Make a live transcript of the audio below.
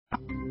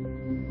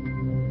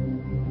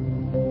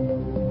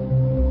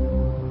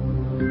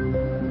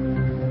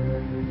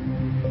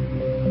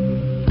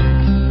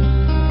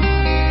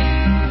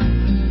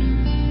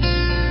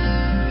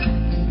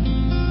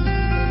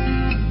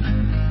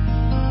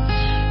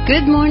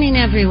Good morning,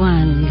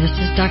 everyone. This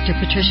is Dr.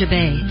 Patricia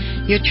Bay.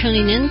 You're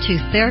tuning in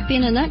to Therapy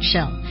in a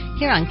Nutshell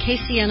here on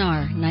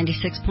KCNR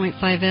 96.5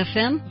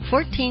 FM,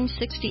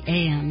 1460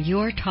 AM,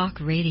 your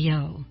talk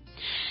radio.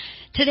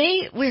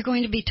 Today, we're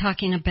going to be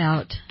talking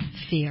about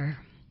fear.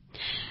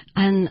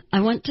 And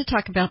I want to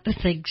talk about the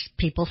things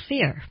people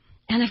fear.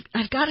 And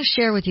I've got to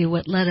share with you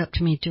what led up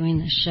to me doing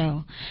this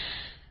show.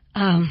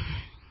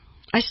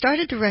 I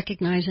started to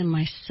recognize in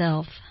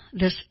myself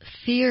this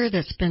fear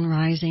that's been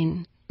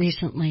rising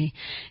recently,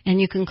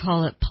 and you can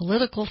call it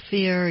political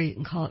fear, you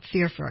can call it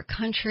fear for our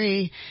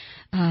country,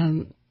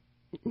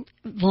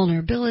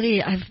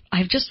 vulnerability.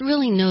 I've just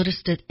really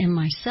noticed it in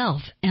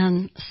myself.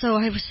 And so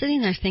I was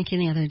sitting there thinking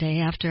the other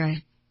day after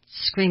I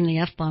screamed the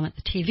F-bomb at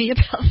the TV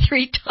about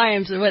 3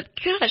 times and went,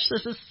 gosh,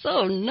 this is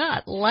so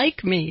not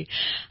like me.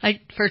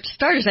 For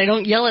starters, I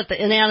don't yell at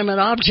the inanimate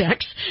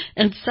objects.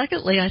 And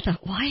secondly, I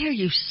thought, why are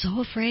you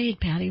so afraid,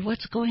 Patty?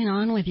 What's going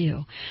on with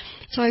you?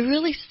 So I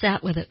really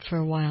sat with it for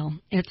a while.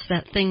 It's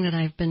that thing that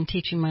I've been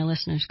teaching my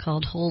listeners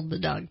called hold the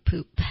dog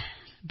poop,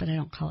 but I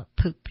don't call it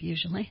poop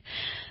usually.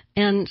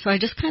 And so I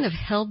just kind of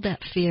held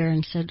that fear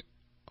and said,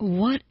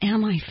 what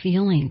am I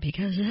feeling?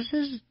 Because this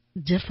is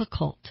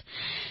difficult.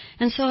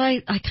 And so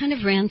I kind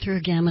of ran through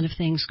a gamut of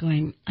things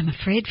going, I'm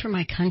afraid for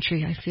my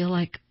country. I feel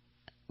like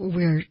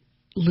we're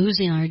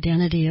losing our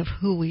identity of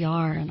who we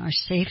are and our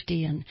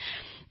safety and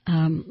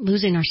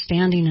losing our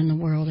standing in the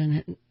world,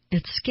 and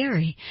it's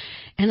scary.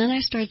 And then I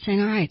started saying,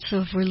 all right,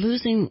 so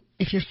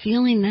if you're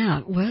feeling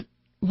that,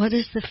 what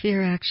is the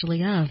fear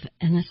actually of?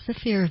 And it's the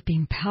fear of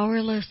being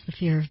powerless, the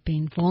fear of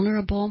being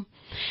vulnerable.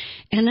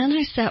 And then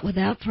I sat with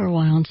that for a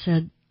while and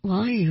said, well,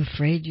 are you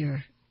afraid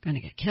you're going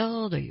to get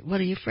killed? Or what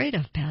are you afraid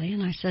of, Patty?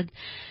 And I said,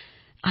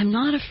 I'm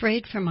not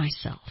afraid for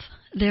myself.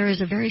 There is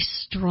a very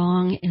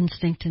strong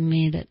instinct in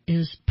me that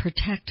is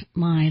protect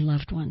my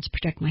loved ones,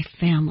 protect my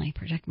family,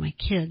 protect my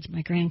kids,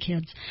 my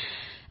grandkids,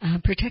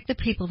 protect the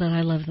people that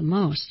I love the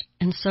most.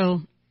 And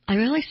so I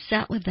really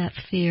sat with that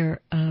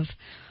fear of,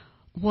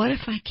 what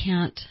if I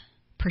can't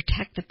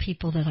protect the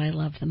people that I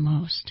love the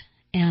most?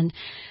 And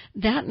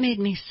that made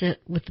me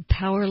sit with the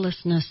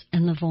powerlessness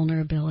and the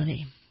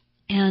vulnerability.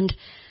 And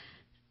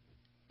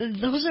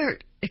those are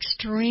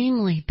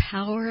extremely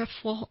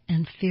powerful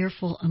and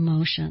fearful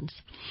emotions.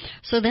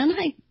 So then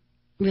I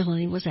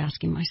really was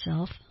asking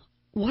myself,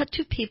 what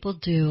do people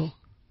do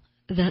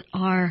that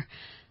are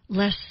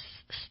less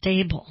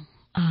stable?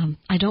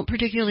 I don't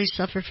particularly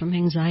suffer from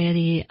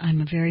anxiety. I'm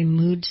a very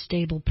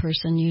mood-stable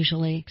person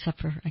usually,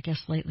 except for, I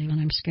guess, lately when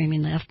I'm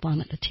screaming the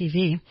F-bomb at the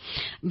TV.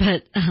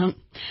 But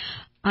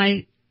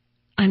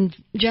I'm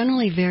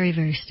generally very,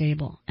 very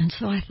stable. And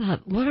so I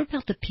thought, what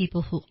about the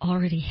people who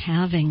already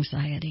have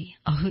anxiety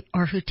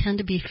or who tend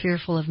to be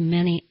fearful of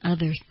many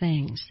other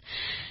things?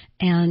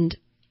 And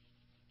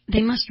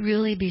they must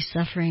really be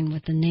suffering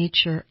with the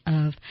nature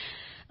of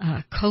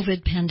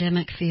COVID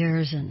pandemic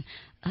fears and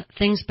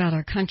things about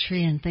our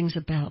country and things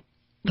about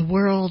the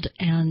world.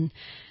 And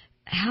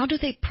how do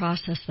they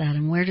process that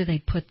and where do they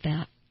put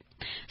that?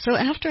 So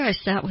after I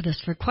sat with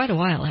this for quite a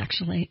while,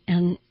 actually,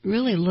 and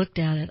really looked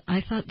at it,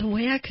 I thought the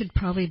way I could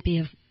probably be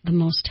of the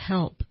most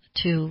help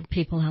to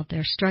people out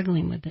there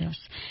struggling with this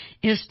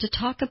is to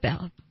talk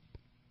about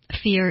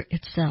fear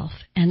itself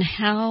and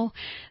how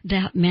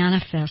that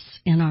manifests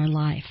in our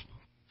life.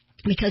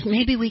 Because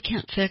maybe we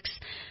can't fix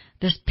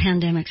this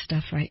pandemic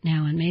stuff right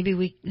now, and maybe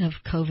we have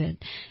COVID,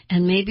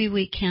 and maybe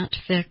we can't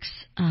fix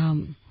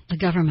the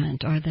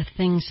government or the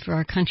things for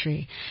our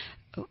country.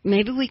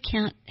 Maybe we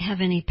can't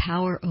have any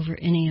power over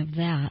any of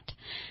that,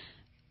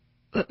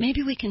 but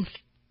maybe we can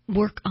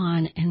work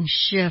on and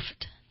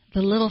shift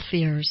the little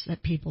fears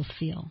that people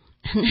feel.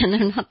 And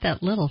they're not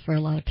that little for a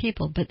lot of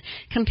people, but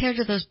compared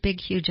to those big,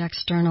 huge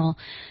external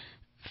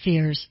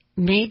fears,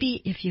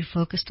 maybe if you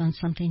focused on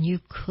something you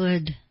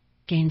could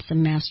gain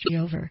some mastery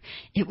over,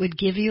 it would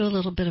give you a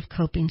little bit of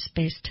coping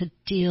space to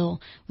deal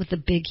with the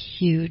big,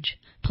 huge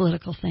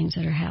political things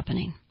that are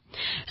happening.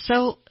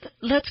 So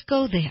let's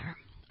go there.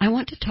 I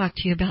want to talk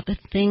to you about the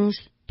things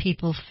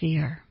people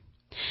fear.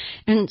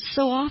 And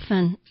so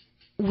often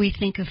we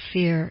think of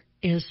fear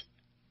as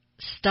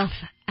stuff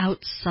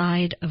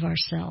outside of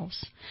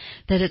ourselves,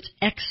 that it's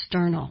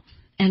external.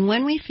 And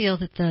when we feel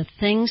that the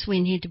things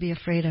we need to be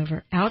afraid of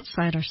are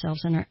outside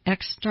ourselves and are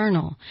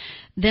external,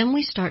 then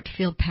we start to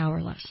feel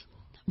powerless.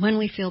 When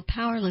we feel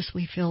powerless,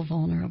 we feel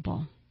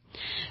vulnerable.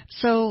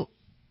 So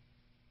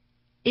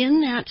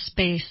in that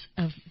space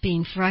of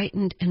being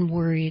frightened and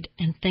worried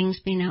and things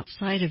being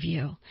outside of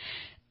you,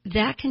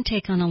 that can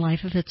take on a life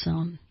of its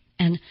own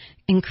and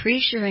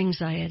increase your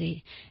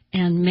anxiety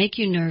and make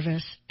you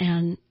nervous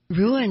and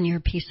ruin your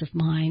peace of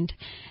mind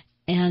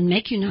and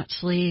make you not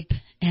sleep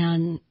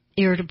and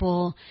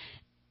irritable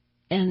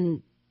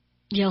and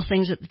yell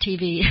things at the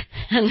TV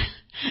and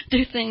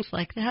do things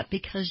like that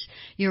because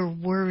you're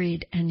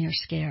worried and you're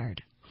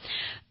scared.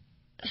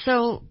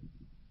 So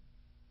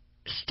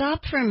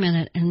stop for a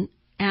minute and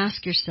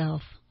ask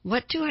yourself,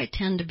 what do I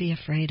tend to be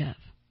afraid of?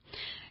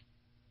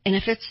 And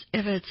if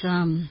it's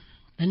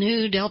a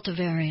new Delta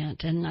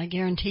variant, and I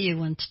guarantee you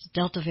once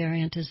Delta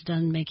variant is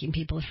done making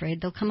people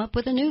afraid, they'll come up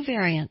with a new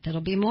variant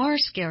that'll be more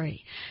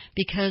scary.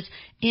 Because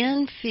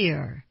in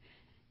fear,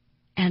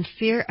 and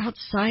fear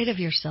outside of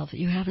yourself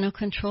that you have no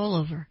control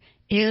over,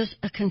 is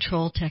a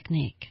control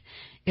technique.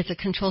 It's a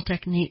control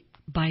technique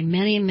by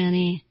many,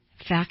 many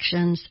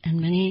factions and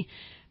many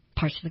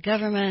parts of the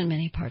government,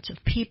 many parts of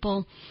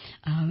people,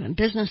 and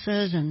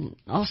businesses, and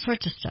all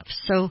sorts of stuff.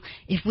 So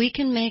if we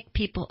can make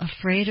people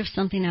afraid of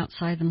something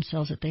outside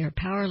themselves that they are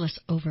powerless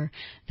over,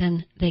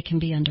 then they can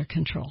be under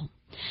control.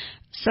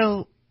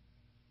 So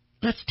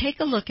let's take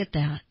a look at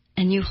that,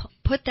 and you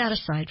put that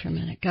aside for a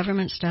minute,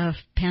 government stuff,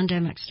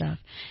 pandemic stuff,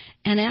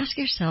 and ask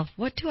yourself,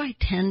 what do I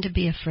tend to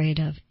be afraid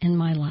of in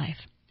my life?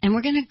 And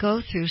we're going to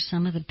go through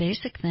some of the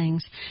basic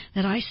things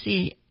that I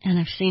see and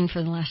I've seen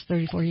for the last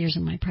 34 years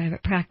in my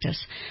private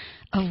practice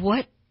of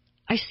what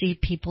I see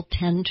people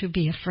tend to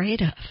be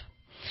afraid of.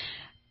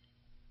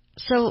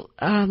 So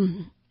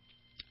the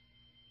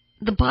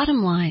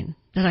bottom line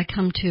that I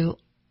come to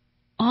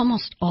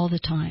almost all the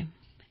time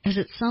is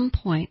at some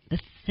point the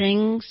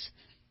things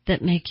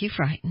that make you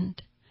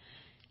frightened,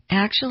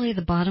 actually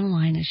the bottom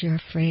line is you're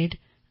afraid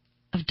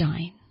of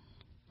dying.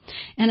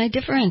 And I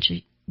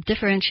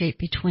differentiate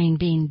between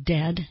being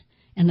dead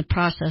and the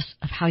process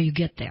of how you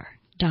get there,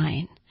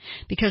 dying.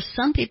 Because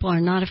some people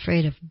are not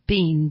afraid of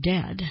being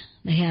dead.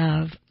 They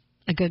have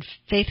a good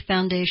faith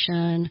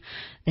foundation.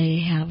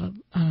 They have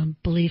a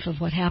belief of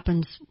what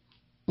happens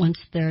once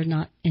they're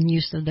not in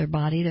use of their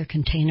body, their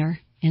container,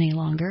 any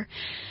longer.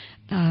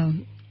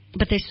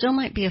 But they still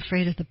might be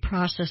afraid of the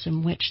process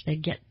in which they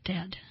get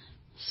dead.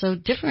 So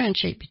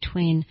differentiate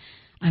between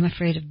I'm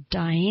afraid of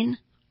dying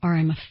or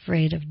I'm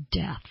afraid of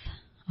death.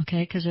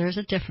 Okay, because there is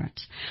a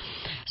difference.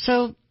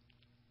 So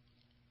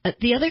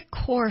the other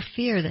core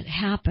fear that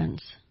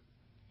happens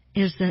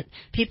is that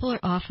people are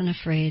often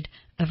afraid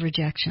of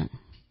rejection.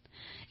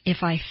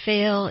 If I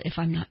fail, if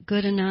I'm not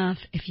good enough,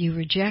 if you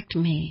reject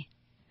me,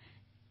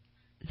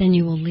 then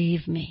you will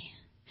leave me.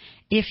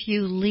 If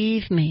you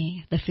leave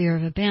me, the fear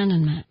of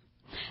abandonment,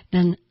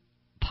 then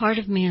part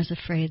of me is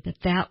afraid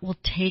that that will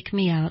take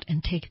me out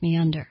and take me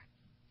under.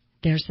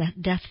 There's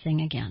that death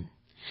thing again.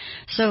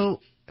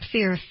 So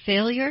fear of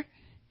failure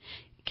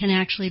can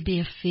actually be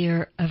a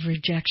fear of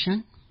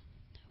rejection,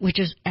 which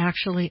is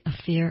actually a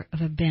fear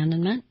of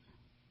abandonment,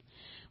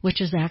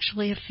 which is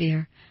actually a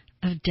fear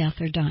of death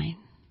or dying.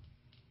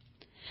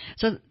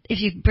 So if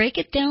you break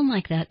it down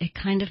like that, it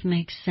kind of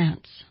makes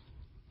sense,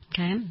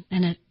 okay?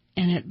 And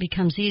it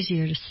becomes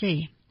easier to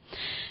see.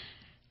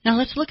 Now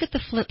let's look at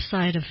the flip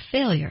side of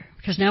failure,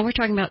 because now we're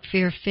talking about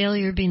fear of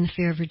failure being the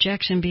fear of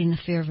rejection, being the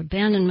fear of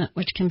abandonment,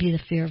 which can be the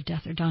fear of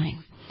death or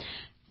dying.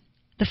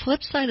 The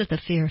flip side of the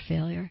fear of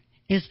failure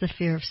is the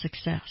fear of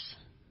success.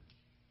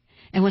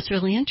 And what's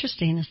really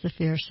interesting is the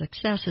fear of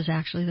success is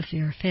actually the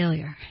fear of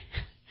failure.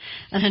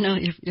 And I know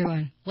you're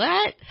going,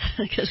 what?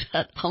 Because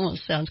that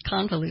almost sounds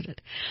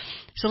convoluted.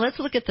 So let's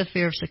look at the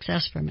fear of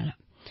success for a minute.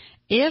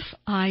 If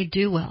I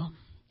do well,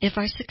 if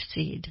I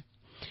succeed,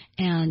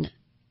 and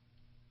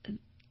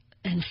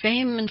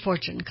fame and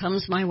fortune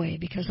comes my way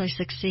because I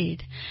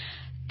succeed,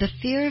 the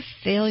fear of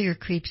failure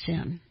creeps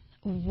in.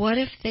 What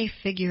if they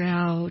figure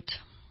out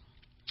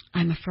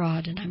I'm a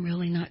fraud and I'm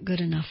really not good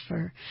enough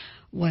for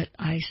what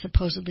I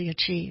supposedly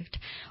achieved?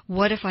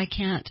 What if I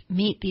can't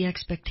meet the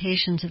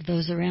expectations of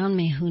those around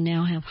me who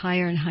now have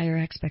higher and higher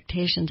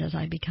expectations as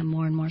I become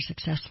more and more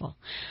successful?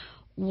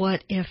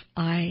 What if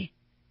I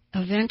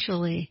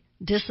eventually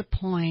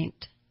disappoint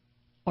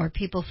or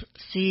people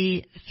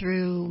see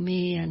through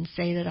me and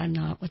say that I'm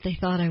not what they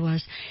thought I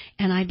was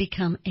and I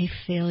become a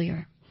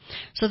failure?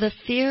 So the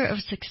fear of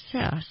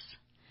success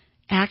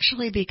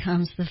actually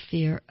becomes the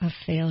fear of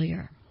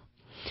failure.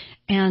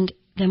 And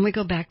then we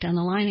go back down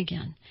the line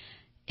again.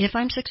 If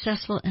I'm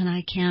successful and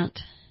I can't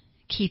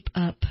keep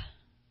up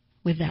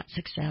with that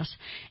success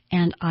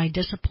and I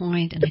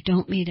disappoint and I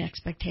don't meet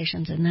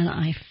expectations and then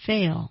I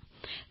fail,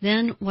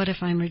 then what if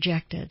I'm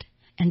rejected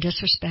and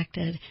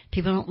disrespected?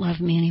 People don't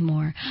love me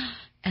anymore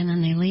and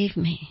then they leave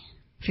me.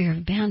 Fear of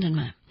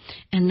abandonment.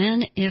 And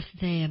then if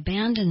they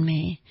abandon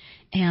me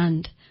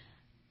and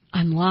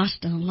I'm lost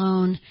and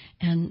alone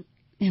and,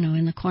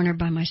 in the corner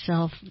by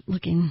myself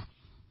looking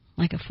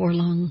like a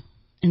forlorn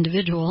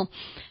individual,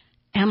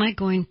 am I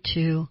going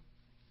to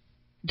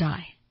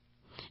die?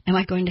 Am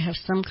I going to have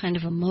some kind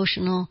of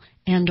emotional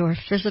and or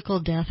physical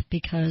death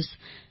because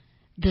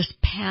this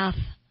path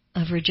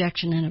of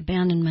rejection and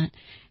abandonment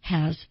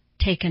has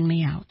taken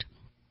me out?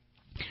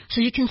 So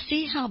you can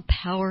see how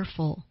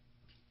powerful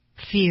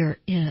fear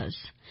is.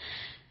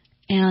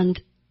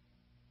 And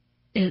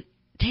it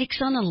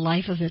takes on a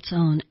life of its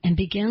own and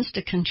begins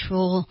to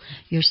control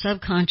your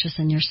subconscious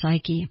and your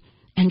psyche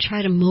and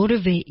try to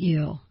motivate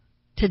you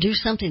to do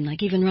something,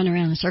 like even run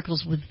around in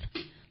circles with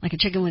like a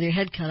chicken with your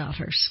head cut off,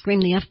 or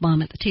scream the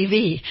F-bomb at the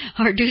TV,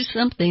 or do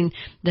something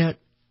that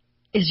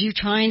is you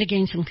trying to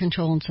gain some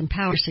control and some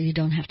power so you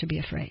don't have to be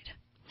afraid.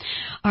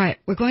 All right,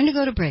 we're going to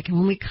go to break, and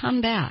when we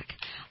come back,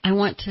 I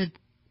want to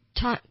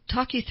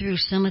talk you through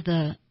some of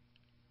the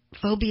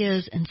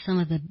phobias and some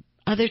of the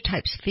other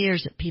types of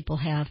fears that people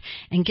have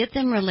and get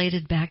them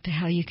related back to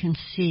how you can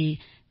see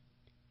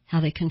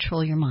how they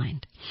control your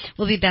mind.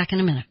 We'll be back in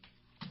a minute.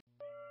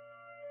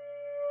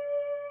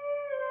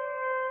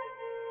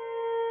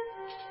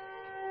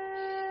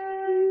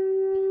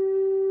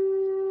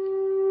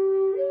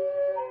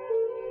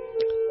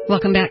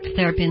 Welcome back to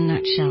Therapy in a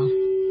Nutshell.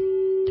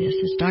 This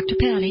is Dr.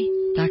 Patty,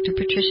 Dr.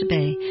 Patricia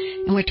Bay,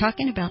 and we're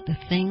talking about the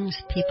things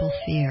people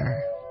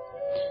fear.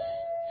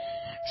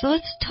 So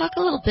let's talk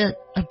a little bit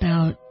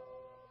about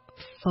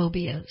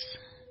phobias,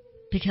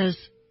 because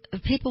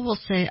people will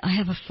say, I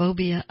have a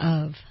phobia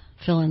of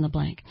fill in the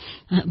blank.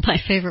 My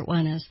favorite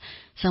one is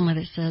someone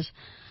that says,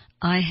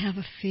 I have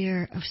a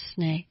fear of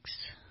snakes.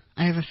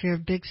 I have a fear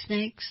of big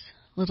snakes,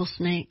 little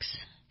snakes,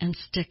 and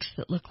sticks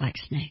that look like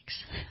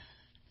snakes.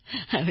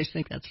 I always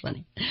think that's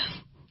funny.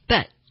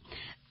 But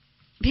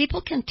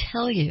people can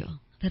tell you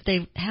that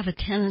they have a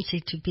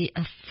tendency to be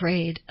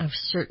afraid of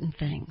certain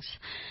things.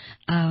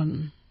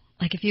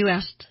 Like if you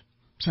asked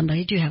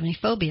somebody, do you have any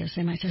phobias?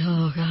 They might say,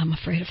 oh, God, I'm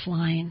afraid of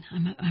flying.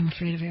 I'm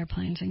afraid of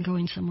airplanes and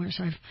going somewhere.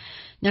 So I've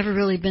never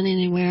really been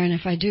anywhere. And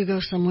if I do go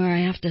somewhere,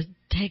 I have to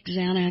take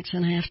Xanax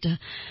and I have to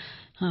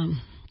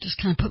just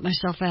kind of put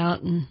myself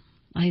out, and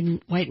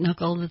I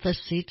white-knuckle with the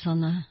seats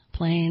on the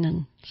plane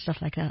and stuff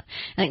like that.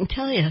 And I can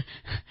tell you,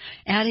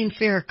 adding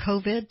fear of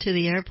COVID to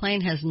the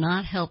airplane has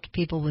not helped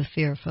people with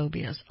fear of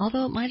phobias,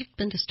 although it might have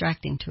been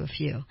distracting to a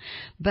few.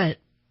 But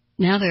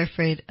now they're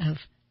afraid of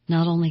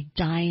not only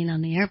dying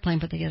on the airplane,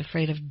 but they get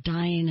afraid of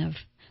dying of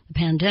the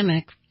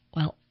pandemic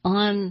while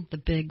on the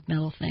big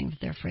metal thing that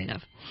they're afraid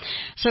of.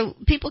 So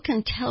people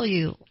can tell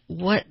you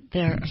what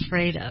they're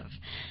afraid of.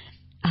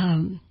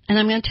 And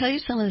I'm going to tell you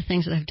some of the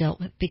things that I've dealt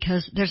with,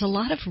 because there's a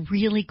lot of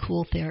really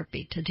cool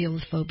therapy to deal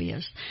with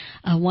phobias.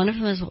 One of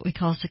them is what we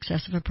call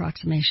successive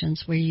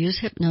approximations, where you use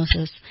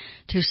hypnosis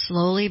to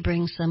slowly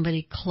bring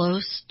somebody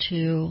close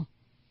to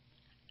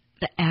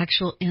the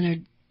actual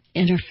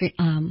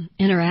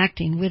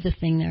interacting with the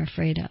thing they're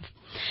afraid of.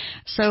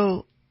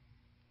 So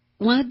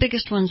one of the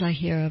biggest ones I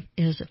hear of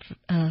is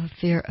a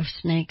fear of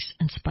snakes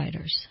and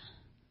spiders.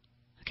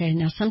 Okay,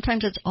 now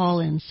sometimes it's all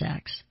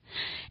insects.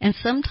 And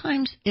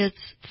sometimes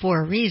it's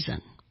for a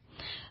reason.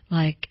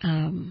 Like,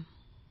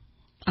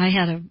 I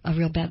had a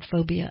real bad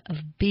phobia of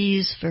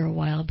bees for a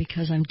while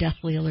because I'm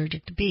deathly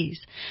allergic to bees.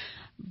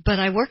 But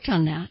I worked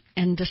on that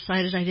and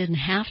decided I didn't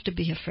have to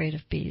be afraid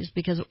of bees,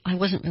 because I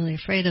wasn't really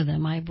afraid of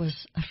them. I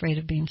was afraid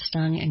of being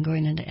stung and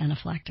going into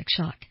anaphylactic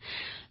shock.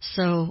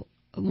 So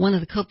one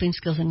of the coping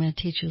skills I'm going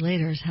to teach you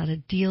later is how to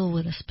deal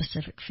with a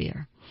specific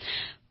fear.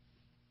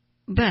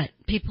 But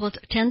people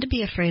tend to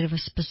be afraid of a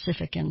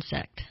specific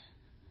insect.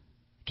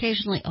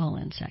 Occasionally all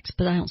insects,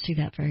 but I don't see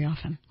that very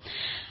often.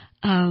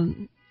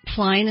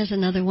 Flying is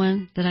another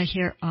one that I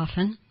hear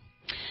often.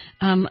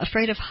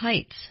 Afraid of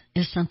heights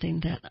is something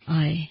that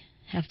I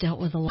have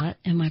dealt with a lot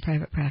in my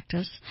private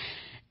practice.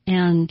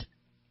 And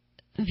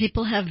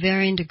people have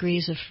varying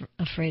degrees of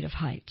afraid of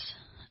heights.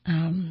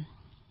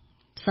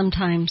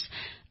 Sometimes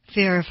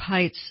fear of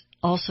heights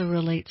also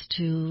relates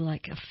to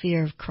like a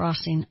fear of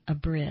crossing a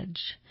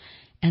bridge.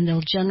 And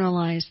they'll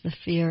generalize the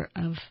fear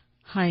of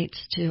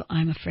heights to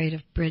I'm afraid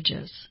of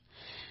bridges.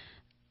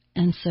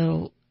 And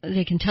so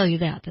they can tell you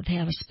that they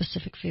have a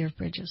specific fear of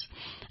bridges.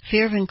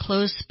 Fear of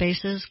enclosed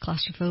spaces,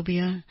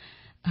 claustrophobia,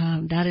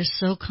 that is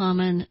so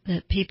common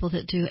that people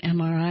that do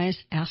MRIs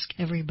ask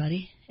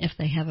everybody if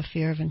they have a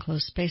fear of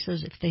enclosed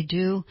spaces. If they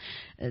do,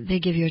 they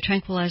give you a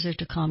tranquilizer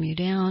to calm you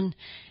down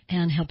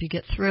and help you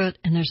get through it.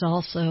 And there's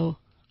also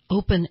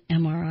open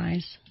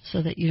MRIs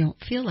so that you don't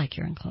feel like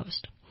you're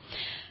enclosed.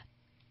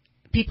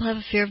 People have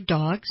a fear of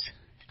dogs.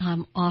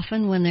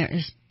 Often when there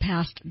is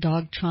past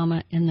dog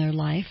trauma in their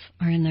life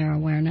or in their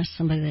awareness,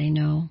 somebody they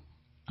know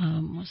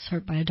was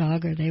hurt by a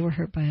dog or they were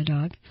hurt by a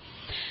dog.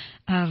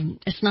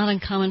 It's not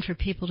uncommon for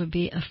people to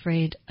be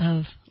afraid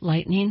of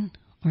lightning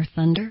or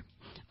thunder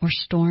or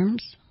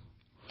storms.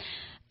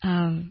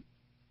 A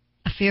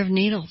fear of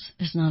needles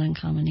is not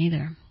uncommon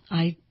either.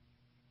 I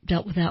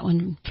dealt with that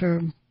one for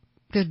a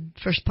good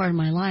first part of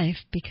my life,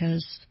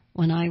 because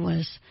when I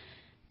was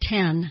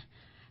 10,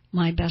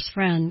 my best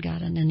friend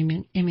got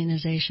an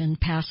immunization,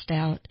 passed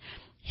out,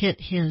 hit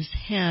his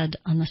head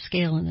on the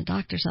scale in the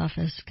doctor's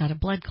office, got a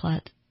blood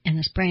clot in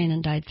his brain,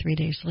 and died 3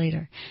 days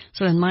later.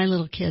 So in my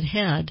little kid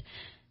head,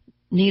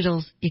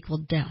 needles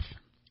equaled death.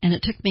 And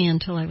it took me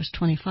until I was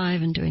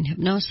 25 and doing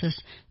hypnosis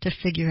to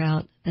figure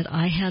out that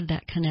I had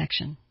that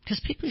connection.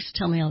 Because people used to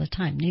tell me all the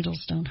time,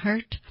 needles don't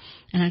hurt.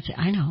 And I'd say,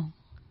 I know.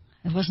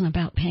 It wasn't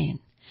about pain.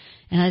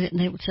 And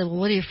they would say, well,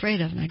 what are you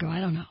afraid of? And I go,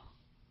 I don't know.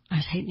 I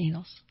just hate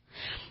needles.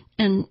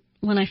 And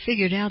when I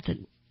figured out that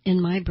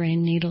in my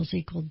brain needles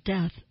equaled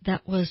death,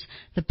 that was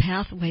the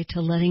pathway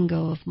to letting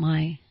go of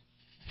my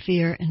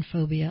fear and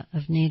phobia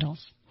of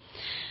needles.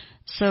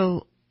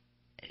 So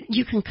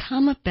you can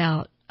come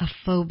about a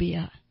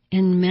phobia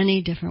in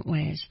many different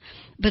ways,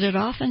 but it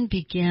often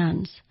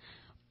begins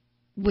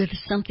with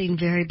something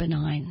very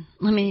benign.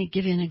 Let me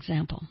give you an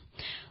example.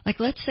 Like,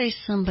 let's say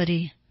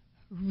somebody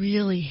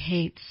really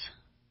hates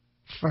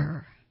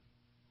fur.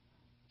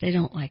 They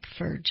don't like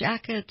fur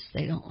jackets.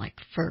 They don't like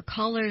fur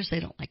collars. They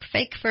don't like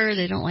fake fur.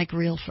 They don't like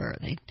real fur.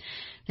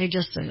 They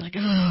just are like, oh,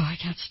 I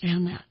can't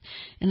stand that.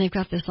 And they've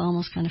got this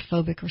almost kind of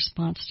phobic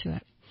response to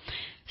it.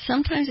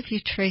 Sometimes if you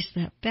trace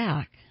that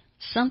back,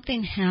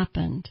 something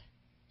happened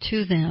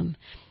to them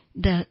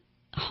that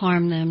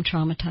harmed them,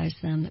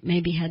 traumatized them, that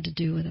maybe had to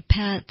do with a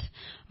pet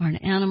or an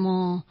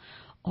animal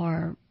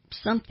or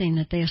something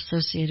that they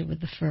associated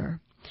with the fur.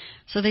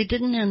 So they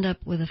didn't end up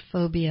with a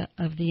phobia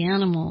of the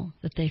animal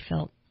that they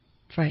felt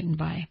frightened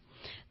by.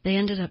 They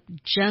ended up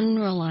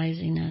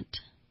generalizing it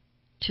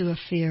to a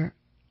fear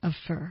of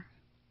fur.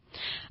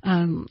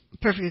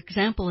 Perfect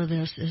example of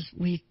this is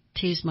we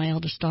tease my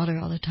eldest daughter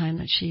all the time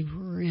that she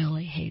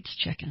really hates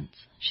chickens.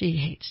 She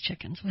hates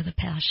chickens with a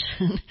passion.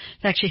 In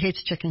fact, she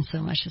hates chickens so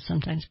much that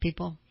sometimes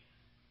people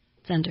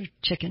send her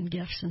chicken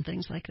gifts and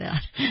things like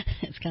that.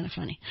 It's kind of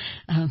funny.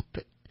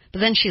 But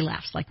then she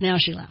laughs. Like now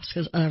she laughs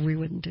because we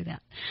wouldn't do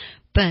that.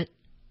 But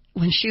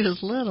when she was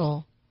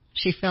little,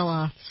 she fell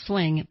off the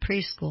swing at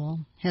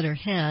preschool, hit her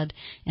head,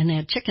 and they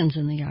had chickens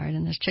in the yard.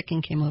 And this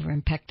chicken came over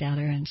and pecked at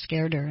her and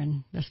scared her.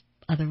 And this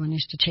other one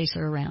used to chase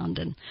her around.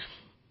 And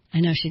I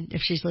know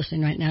if she's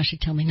listening right now,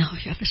 she'd tell me, no,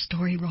 you have the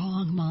story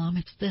wrong, Mom.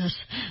 It's this.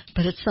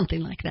 But it's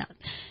something like that,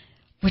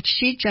 which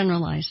she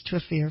generalized to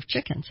a fear of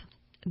chickens.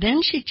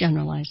 Then she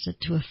generalized it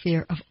to a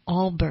fear of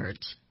all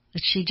birds,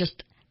 that she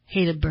just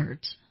hated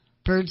birds.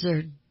 Birds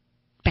are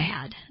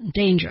bad and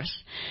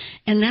dangerous.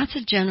 And that's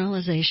a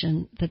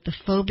generalization that the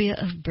phobia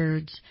of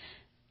birds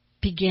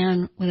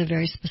began with a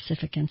very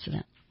specific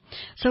incident.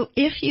 So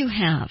if you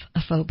have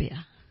a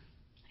phobia,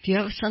 if you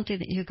have something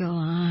that you go,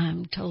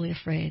 I'm totally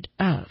afraid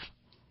of,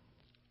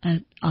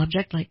 an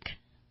object like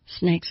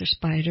snakes or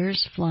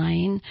spiders,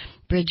 flying,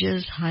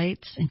 bridges,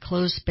 heights,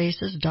 enclosed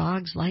spaces,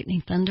 dogs,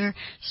 lightning, thunder,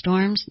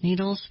 storms,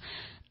 needles,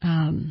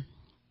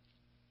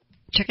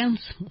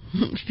 chickens,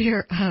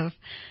 fear of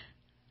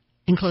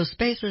enclosed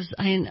spaces.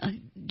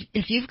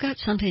 If you've got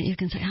something that you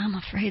can say, I'm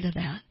afraid of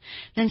that,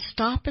 then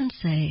stop and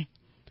say,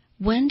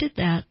 when did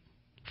that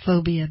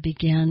phobia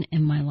begin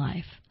in my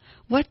life?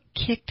 What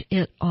kicked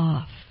it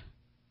off?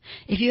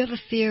 If you have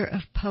a fear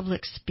of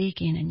public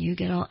speaking and you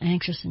get all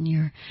anxious and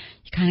you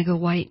kind of go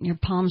white and your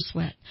palms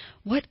sweat,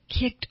 what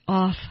kicked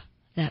off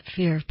that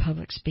fear of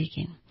public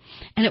speaking?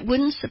 And it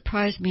wouldn't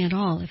surprise me at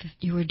all if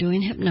you were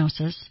doing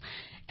hypnosis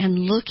and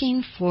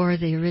looking for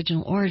the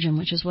original origin,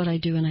 which is what I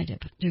do when I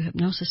do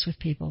hypnosis with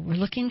people. We're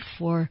looking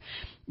for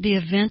the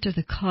event or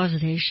the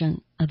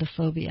causation of the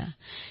phobia.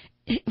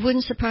 It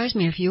wouldn't surprise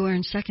me if you were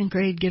in second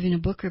grade giving a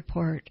book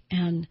report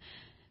and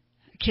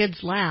kids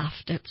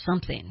laughed at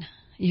something.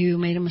 You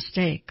made a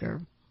mistake or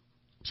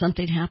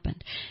something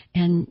happened,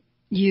 and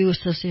you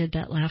associated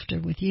that laughter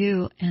with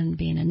you and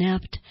being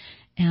inept,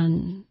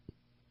 and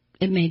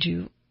it made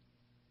you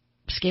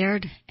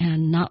scared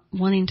and not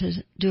wanting to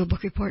do a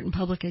book report in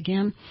public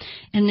again.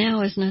 And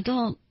now as an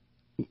adult,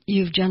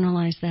 you've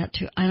generalized that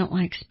to, I don't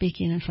like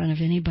speaking in front of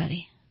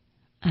anybody,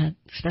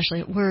 especially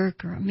at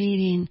work or a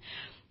meeting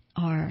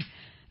or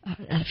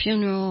at a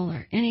funeral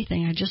or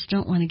anything. I just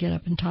don't want to get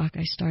up and talk.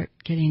 I start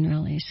getting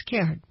really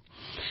scared.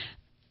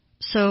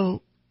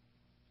 So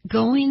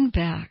going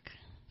back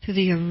to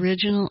the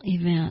original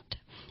event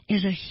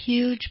is a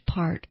huge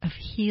part of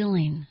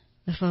healing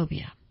the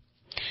phobia.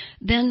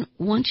 Then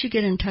once you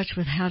get in touch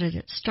with how did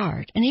it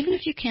start, and even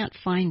if you can't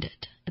find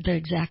it, the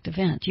exact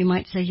event, you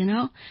might say,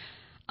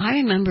 I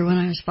remember when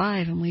I was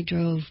 5 and we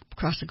drove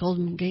across the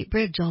Golden Gate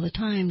Bridge all the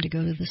time to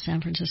go to the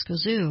San Francisco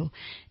Zoo,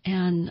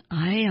 and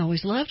I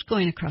always loved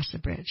going across the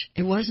bridge.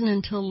 It wasn't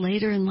until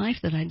later in life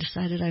that I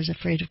decided I was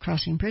afraid of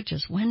crossing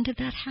bridges. When did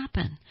that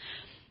happen?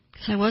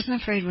 Because I wasn't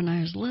afraid when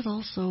I was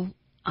little, so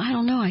I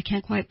don't know. I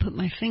can't quite put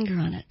my finger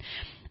on it.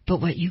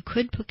 But what you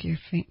could put your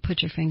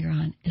finger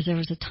on is there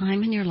was a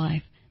time in your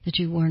life that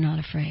you were not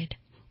afraid.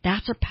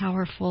 That's a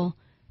powerful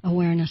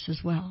awareness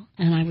as well,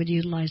 and I would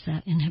utilize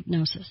that in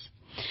hypnosis.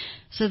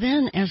 So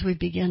then as we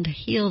begin to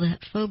heal that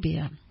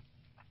phobia,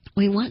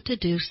 we want to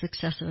do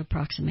successive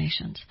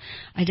approximations.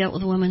 I dealt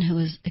with a woman who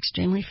was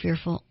extremely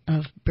fearful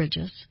of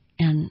bridges,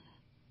 and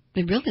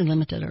it really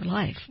limited her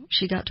life.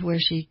 She got to where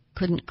she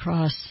couldn't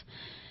cross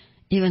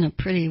even a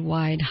pretty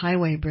wide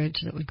highway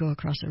bridge that would go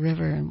across a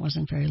river and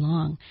wasn't very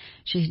long.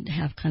 She'd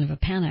have kind of a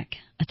panic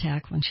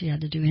attack when she had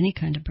to do any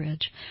kind of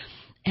bridge.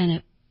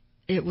 And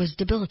it was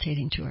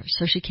debilitating to her.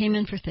 So she came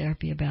in for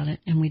therapy about it,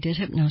 and we did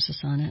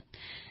hypnosis on it.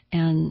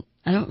 And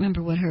I don't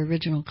remember what her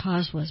original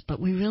cause was, but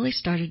we really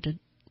started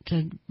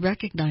to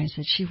recognize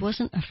that she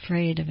wasn't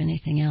afraid of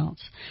anything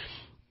else.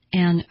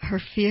 And her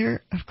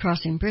fear of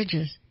crossing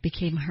bridges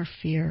became her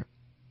fear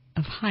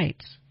of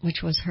heights,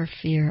 which was her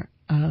fear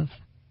of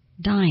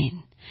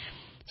dying.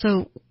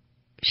 So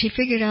she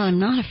figured out, I'm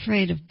not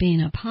afraid of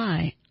being up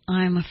high,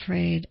 I'm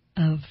afraid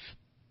of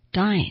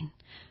dying.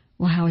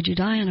 Well, how would you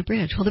die on a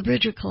bridge? Well, the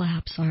bridge would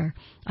collapse, or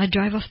I'd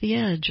drive off the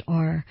edge,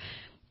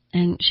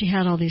 and she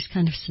had all these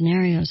kind of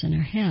scenarios in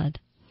her head.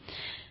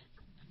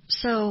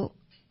 So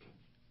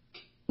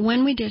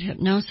when we did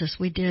hypnosis,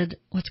 we did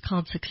what's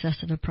called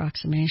successive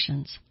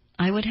approximations.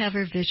 I would have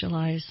her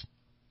visualize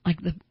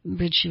like the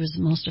bridge she was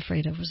most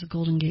afraid of was the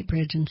Golden Gate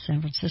Bridge in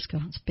San Francisco.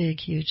 It's a big,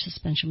 huge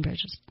suspension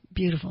bridge. It's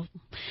beautiful.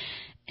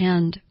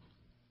 And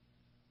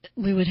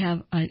we would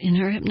have, in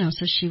her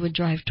hypnosis, she would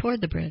drive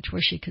toward the bridge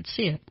where she could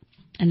see it.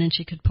 And then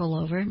she could pull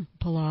over,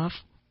 pull off,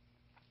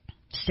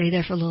 stay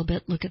there for a little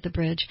bit, look at the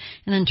bridge,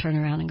 and then turn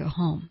around and go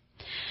home.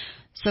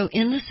 So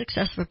in the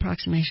successive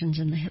approximations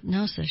in the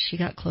hypnosis, she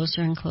got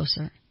closer and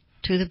closer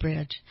to the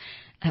bridge.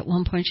 At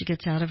one point, she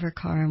gets out of her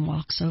car and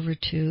walks over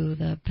to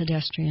the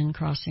pedestrian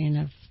crossing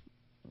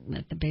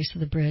at the base of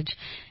the bridge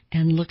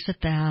and looks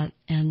at that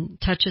and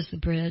touches the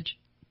bridge,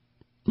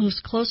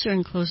 moves closer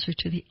and closer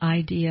to the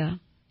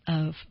idea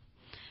of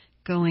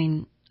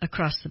going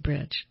across the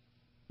bridge.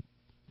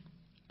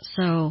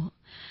 So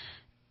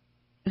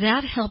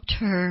that helped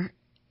her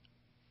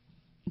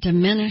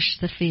diminish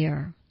the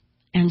fear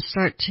and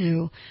start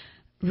to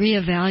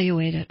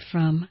reevaluate it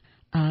from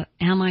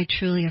am I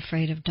truly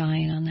afraid of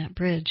dying on that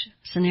bridge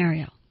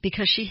scenario?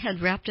 Because she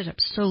had wrapped it up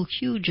so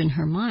huge in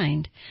her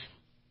mind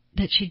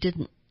that she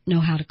didn't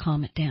know how to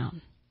calm it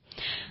down.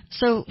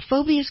 So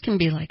phobias can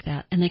be like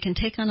that, and they can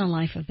take on a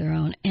life of their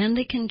own, and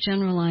they can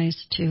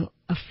generalize to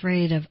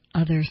afraid of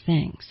other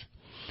things.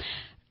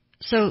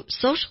 So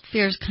social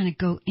fears kind of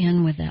go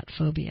in with that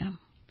phobia.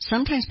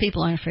 Sometimes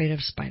people aren't afraid of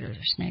spiders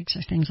or snakes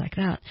or things like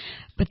that,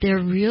 but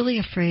they're really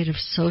afraid of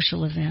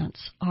social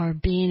events or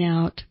being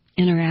out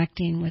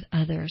interacting with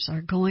others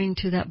or going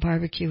to that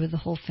barbecue with the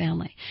whole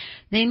family.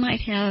 They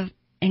might have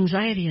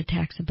anxiety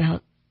attacks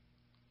about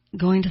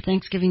going to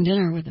Thanksgiving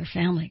dinner with their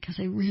family because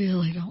they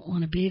really don't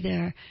want to be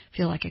there,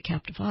 feel like a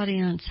captive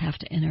audience, have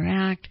to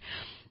interact.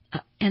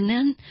 And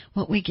then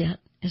what we get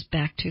is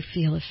back to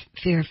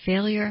fear of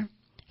failure,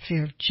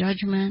 fear of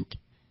judgment,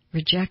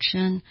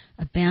 rejection,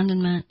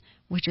 abandonment,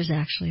 which is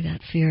actually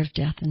that fear of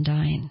death and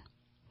dying.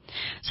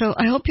 So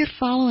I hope you're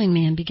following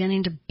me and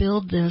beginning to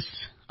build this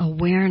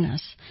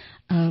awareness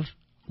of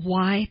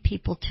why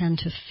people tend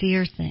to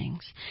fear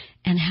things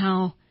and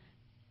how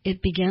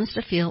it begins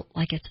to feel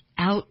like it's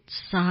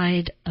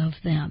outside of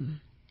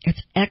them.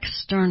 It's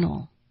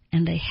external,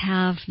 and they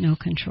have no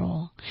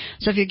control.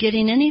 So if you're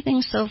getting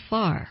anything so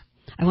far,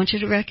 I want you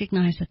to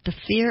recognize that the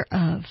fear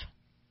of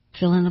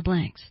fill in the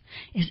blanks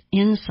is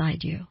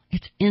inside you.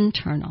 It's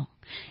internal,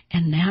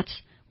 and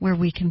that's where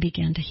we can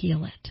begin to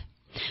heal it.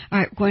 All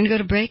right, we're going to go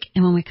to break,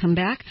 and when we come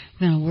back,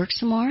 we're going to work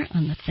some more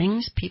on the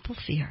things people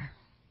fear.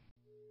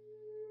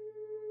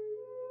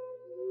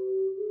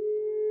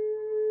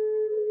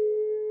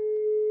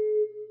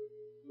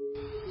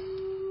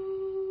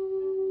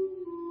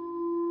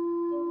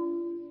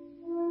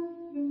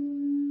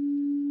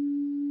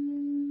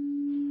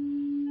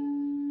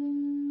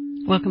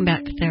 Welcome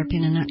back to Therapy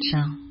in a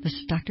Nutshell. This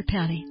is Dr.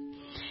 Patty.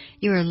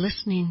 You are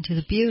listening to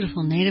the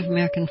beautiful Native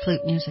American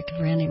flute music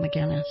of Randy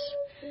McGinnis.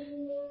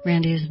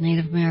 Randy is a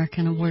Native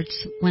American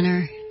Awards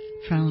winner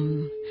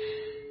from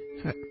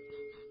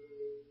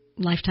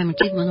Lifetime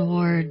Achievement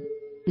Award,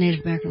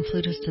 Native American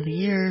Flutist of the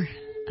Year.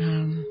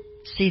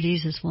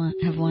 CDs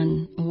have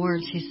won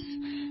awards. He's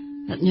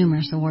got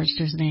numerous awards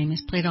to his name.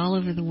 He's played all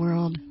over the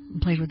world.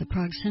 Played with the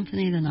Prague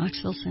Symphony, the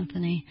Knoxville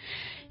Symphony.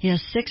 He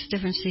has 6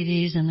 different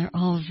CDs, and they're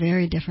all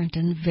very different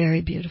and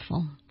very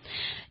beautiful.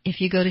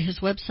 If you go to his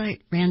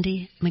website,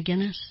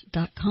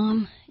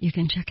 randymcginnis.com, you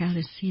can check out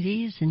his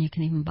CDs, and you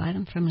can even buy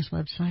them from his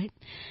website.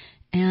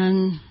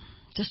 And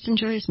just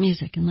enjoy his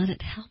music and let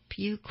it help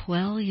you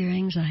quell your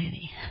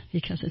anxiety,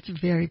 because it's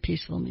very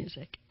peaceful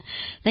music.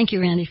 Thank you,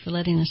 Randy, for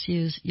letting us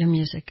use your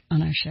music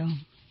on our show.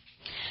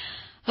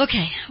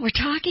 Okay, we're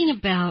talking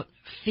about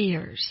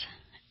fears,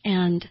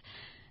 and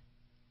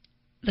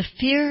the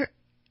fear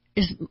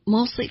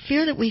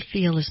that we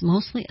feel is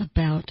mostly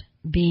about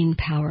being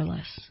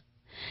powerless.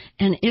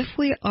 And if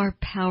we are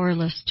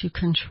powerless to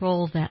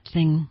control that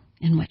thing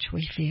in which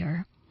we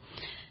fear,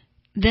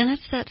 then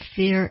it's that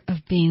fear of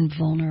being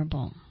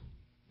vulnerable.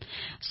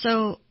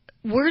 So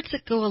words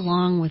that go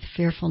along with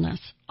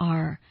fearfulness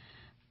are,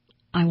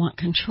 I want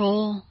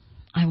control,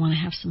 I want to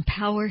have some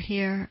power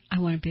here, I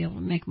want to be able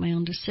to make my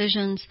own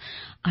decisions,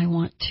 I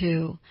want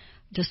to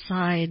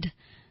decide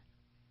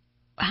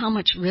how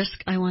much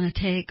risk I want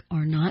to take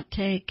or not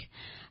take.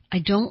 I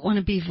don't want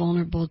to be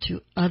vulnerable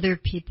to other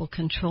people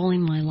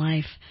controlling my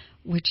life,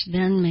 which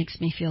then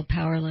makes me feel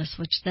powerless,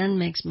 which then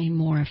makes me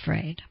more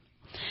afraid.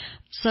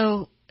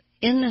 So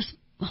in this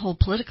whole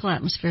political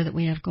atmosphere that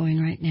we have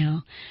going right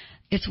now,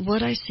 it's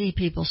what I see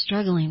people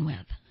struggling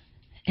with.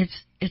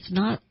 It's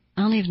not,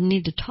 I don't even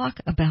need to talk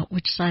about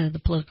which side of the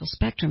political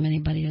spectrum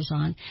anybody is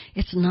on.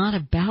 It's not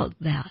about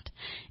that.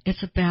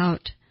 It's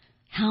about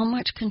how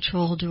much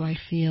control do I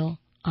feel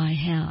I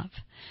have,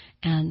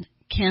 and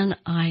can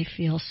I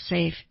feel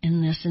safe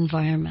in this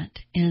environment,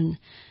 in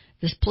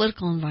this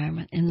political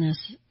environment, in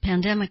this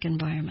pandemic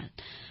environment?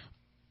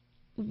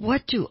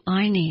 What do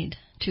I need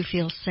to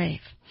feel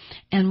safe?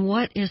 And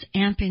what is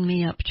amping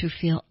me up to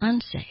feel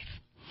unsafe?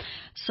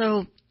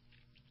 So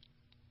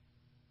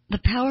the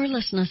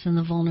powerlessness and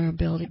the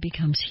vulnerability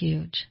becomes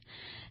huge.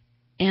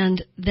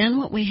 And then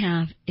what we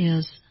have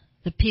is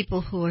the people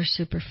who are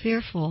super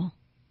fearful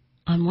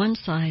on one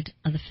side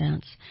of the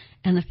fence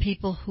and the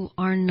people who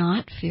are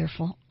not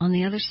fearful on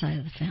the other side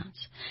of the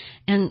fence.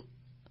 And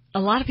a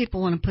lot of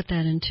people want to put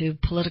that into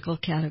political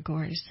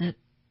categories, that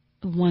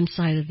one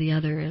side or the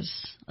other is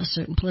a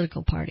certain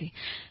political party.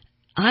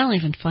 I don't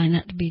even find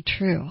that to be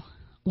true.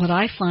 What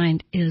I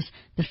find is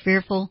the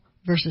fearful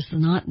versus the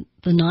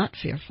not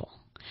fearful.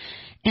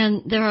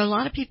 And there are a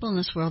lot of people in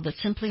this world that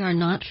simply are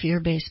not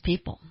fear-based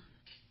people.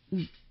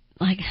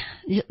 Like,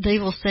 they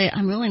will say,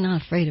 I'm really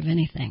not afraid of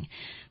anything.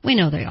 We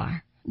know they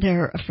are.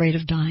 They're afraid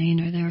of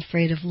dying, or they're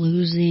afraid of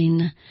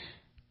losing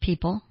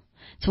people.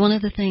 It's one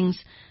of the things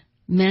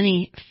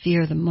many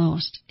fear the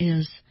most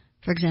is,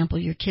 for example,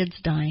 your kids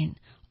dying,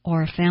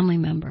 or a family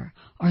member,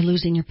 or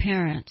losing your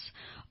parents,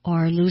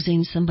 or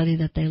losing somebody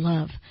that they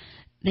love.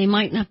 They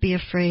might not be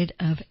afraid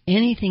of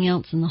anything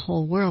else in the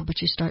whole world,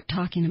 but you start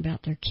talking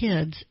about their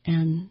kids,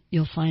 and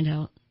you'll find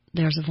out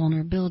there's a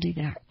vulnerability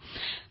there.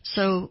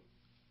 So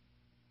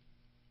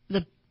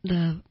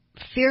the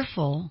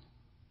fearful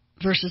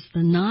versus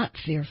the not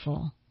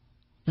fearful,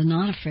 the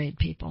not afraid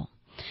people,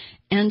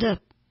 end up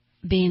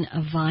being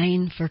a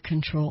vying for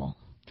control.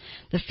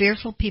 The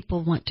fearful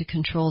people want to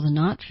control the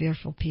not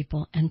fearful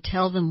people and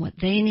tell them what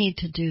they need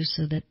to do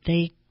so that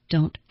they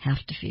don't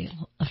have to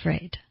feel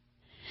afraid.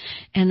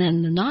 And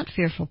then the not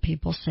fearful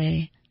people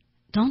say,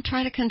 don't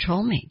try to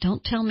control me.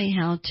 Don't tell me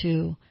how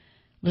to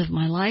live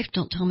my life.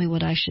 Don't tell me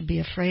what I should be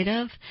afraid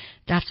of.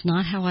 That's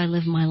not how I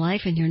live my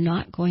life, and you're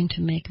not going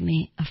to make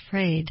me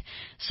afraid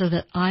so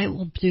that I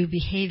will do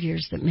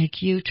behaviors that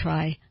make you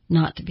try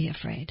not to be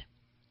afraid.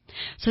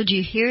 So do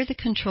you hear the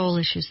control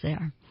issues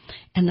there,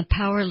 and the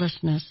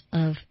powerlessness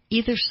of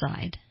either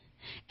side,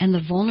 and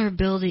the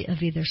vulnerability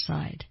of either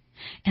side,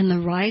 and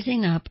the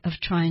rising up of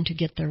trying to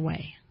get their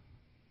way?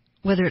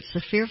 Whether it's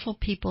the fearful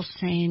people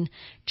saying,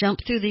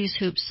 jump through these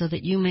hoops so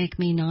that you make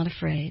me not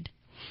afraid,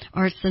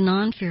 or it's the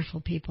non-fearful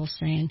people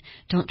saying,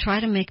 don't try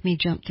to make me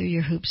jump through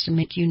your hoops to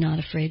make you not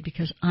afraid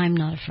because I'm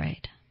not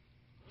afraid.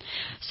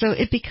 So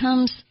it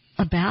becomes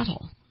a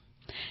battle.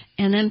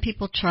 And then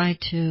people try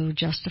to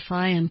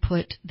justify and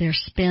put their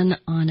spin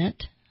on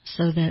it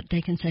so that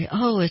they can say,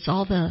 oh, it's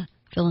all the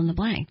fill in the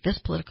blank, this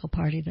political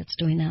party that's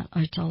doing that,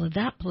 or it's all of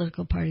that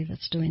political party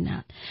that's doing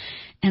that.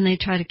 And they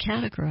try to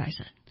categorize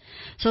it.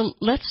 So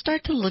let's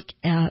start to look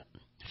at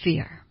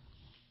fear.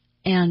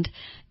 And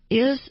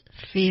is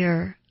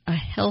fear a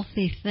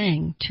healthy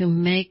thing to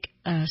make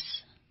us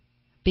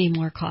be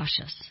more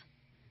cautious?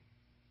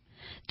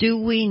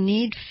 Do we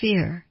need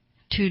fear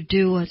to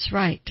do what's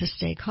right, to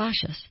stay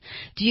cautious?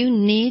 Do you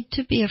need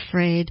to be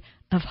afraid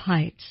of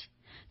heights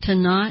to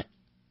not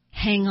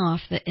hang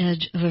off the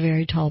edge of a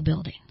very tall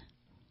building?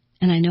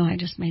 And I know I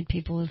just made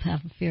people who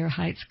have fear of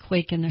heights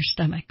quake in their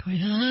stomach, going,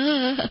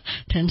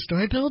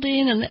 10-story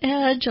building and the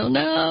edge, oh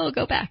no,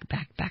 go back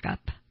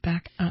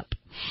up.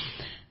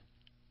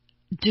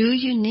 Do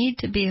you need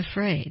to be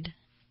afraid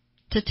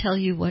to tell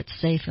you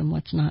what's safe and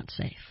what's not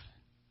safe?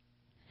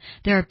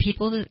 There are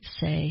people that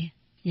say,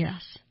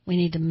 yes, we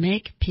need to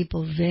make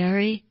people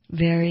very,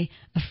 very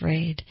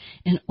afraid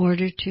in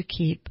order to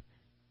keep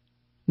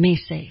me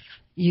safe,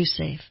 you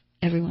safe,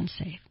 everyone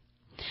safe.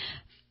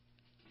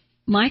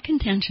 My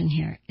contention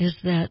here is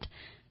that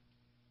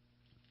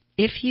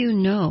if you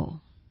know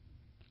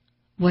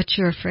what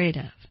you're afraid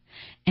of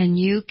and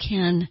you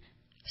can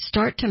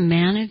start to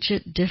manage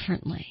it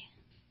differently,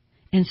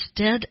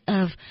 instead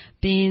of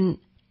being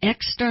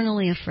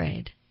externally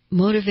afraid,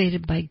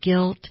 motivated by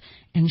guilt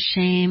and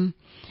shame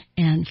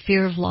and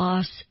fear of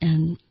loss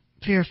and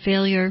fear of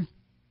failure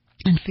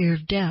and fear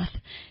of death,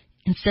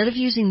 instead of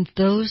using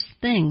those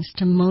things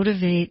to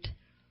motivate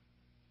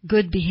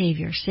good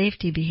behavior,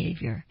 safety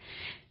behavior,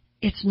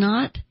 it's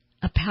not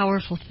a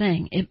powerful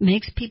thing. It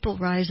makes people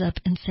rise up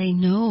and say,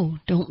 no,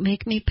 don't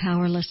make me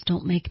powerless,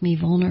 don't make me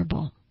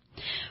vulnerable.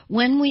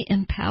 When we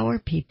empower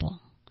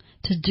people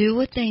to do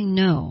what they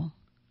know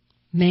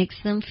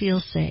makes them feel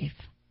safe,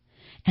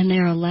 and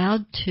they're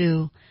allowed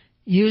to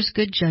use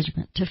good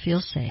judgment to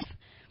feel safe,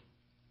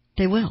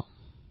 they will.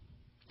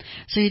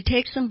 So you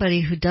take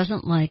somebody who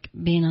doesn't like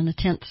being on the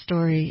 10th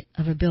story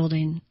of a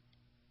building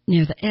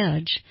near the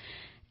edge,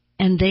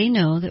 and they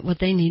know that what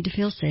they need to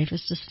feel safe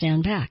is to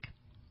stand back.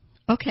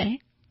 Okay,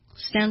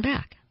 stand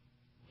back.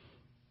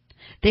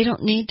 They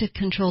don't need to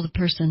control the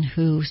person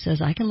who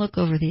says, I can look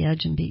over the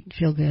edge and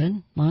feel good.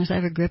 As long as I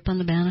have a grip on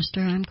the banister,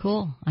 I'm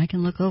cool. I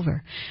can look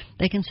over.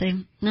 They can say,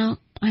 no,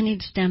 I need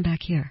to stand back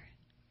here.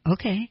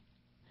 Okay.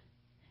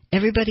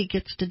 Everybody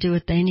gets to do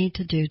what they need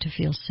to do to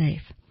feel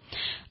safe.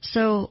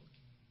 So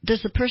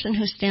does the person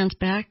who stands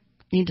back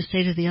need to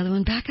say to the other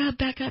one, back up,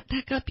 back up,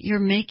 back up? You're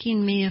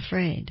making me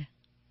afraid.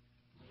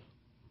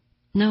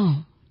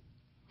 No.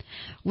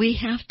 We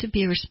have to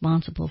be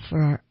responsible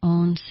for our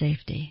own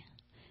safety.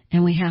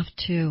 And we have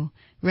to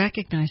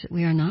recognize that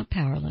we are not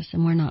powerless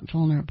and we're not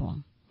vulnerable.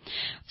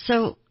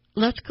 So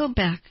let's go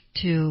back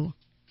to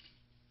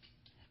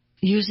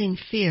using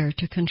fear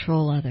to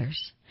control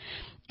others.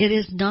 It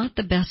is not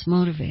the best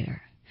motivator.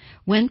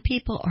 When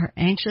people are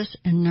anxious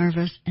and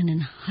nervous and in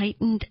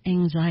heightened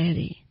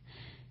anxiety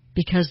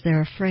because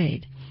they're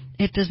afraid,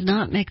 It does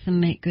not make them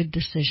make good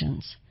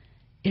decisions.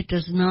 It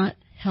does not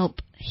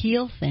help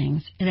heal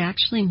things. It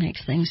actually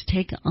makes things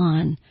take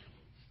on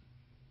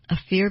a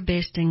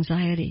fear-based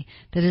anxiety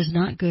that is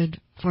not good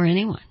for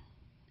anyone.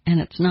 And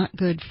it's not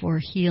good for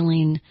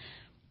healing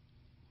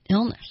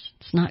illness.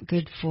 It's not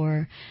good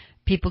for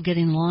people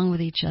getting along with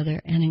each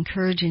other and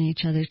encouraging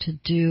each other to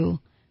do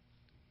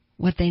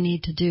what they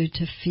need to do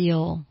to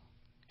feel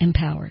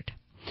empowered.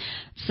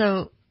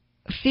 So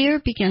fear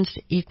begins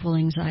to equal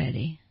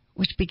anxiety,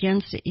 which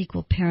begins to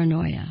equal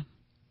paranoia,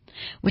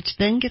 which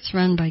then gets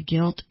run by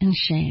guilt and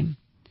shame,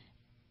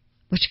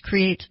 which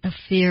creates a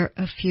fear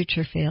of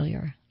future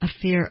failure, a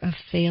fear of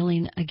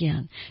failing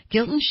again.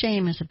 Guilt and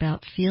shame is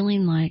about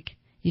feeling like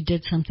you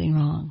did something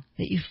wrong,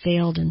 that you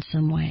failed in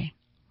some way.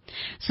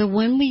 So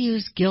when we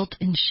use guilt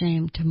and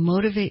shame to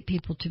motivate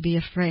people to be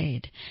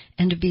afraid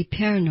and to be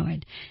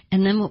paranoid,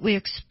 and then what we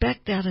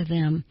expect out of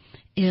them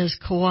is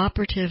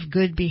cooperative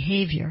good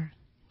behavior,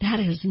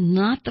 that is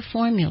not the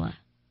formula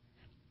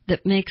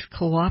that makes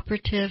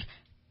cooperative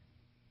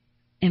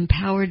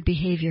empowered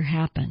behavior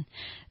happen.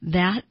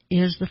 That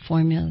is the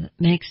formula that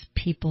makes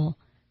people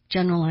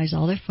generalize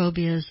all their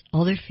phobias,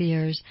 all their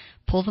fears,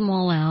 pull them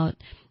all out,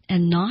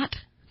 and not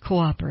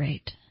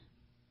cooperate,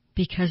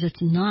 because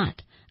it's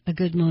not a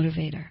good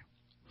motivator.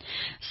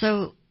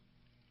 So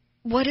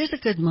what is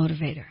a good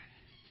motivator?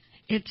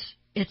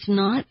 It's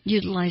not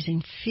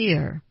utilizing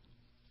fear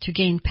to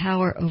gain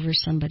power over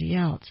somebody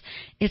else.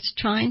 It's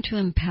trying to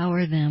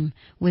empower them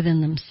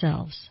within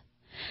themselves.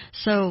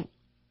 So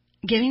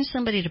getting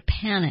somebody to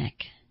panic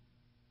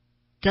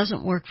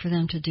doesn't work for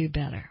them to do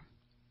better.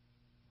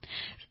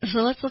 So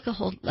let's look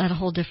at a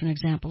whole different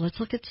example. Let's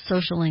look at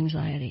social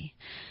anxiety,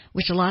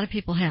 which a lot of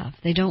people have.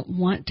 They don't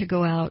want to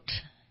go out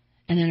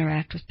and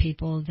interact with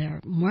people.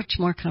 They're much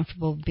more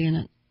comfortable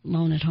being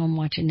alone at home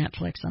watching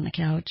Netflix on the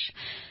couch.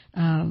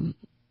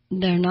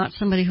 They're not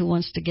somebody who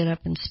wants to get up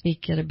and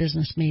speak at a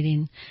business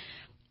meeting.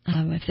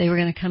 If they were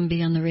going to come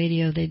be on the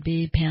radio, they'd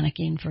be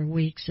panicking for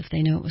weeks if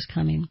they knew it was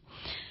coming.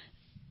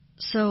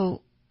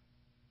 So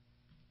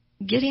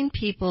getting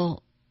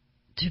people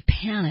to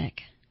panic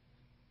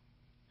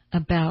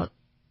about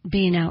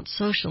being out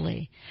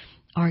socially,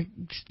 or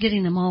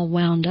getting them all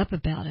wound up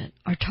about it,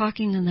 or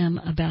talking to them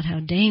about how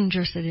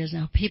dangerous it is.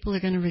 Now, people are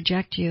going to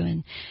reject you,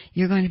 and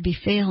you're going to be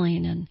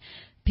failing, and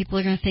people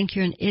are going to think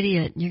you're an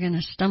idiot, and you're going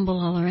to stumble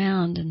all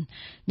around and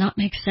not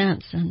make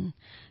sense, and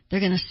they're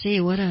going to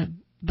see what a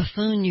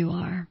buffoon you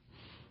are.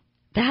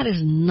 That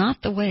is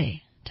not the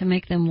way to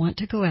make them want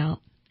to go out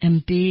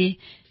and to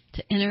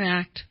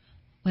interact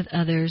with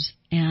others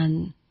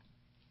and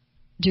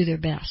do their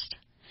best.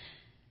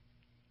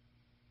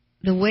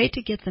 The way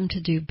to get them to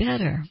do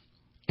better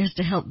is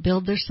to help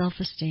build their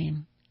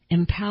self-esteem,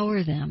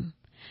 empower them,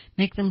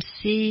 make them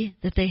see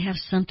that they have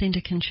something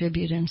to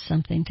contribute and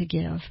something to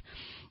give,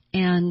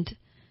 and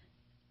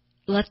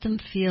let them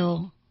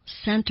feel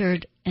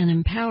centered and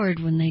empowered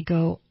when they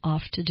go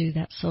off to do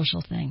that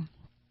social thing.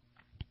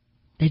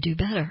 They do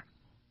better.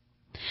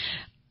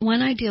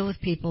 When I deal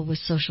with people with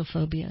social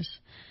phobias,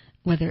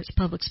 whether it's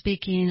public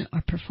speaking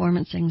or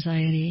performance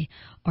anxiety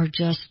or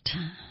just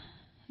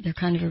they're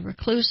kind of a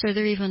recluse or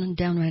they're even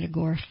downright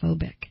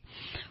agoraphobic,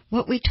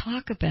 what we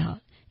talk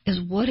about is,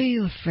 what are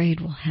you afraid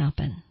will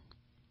happen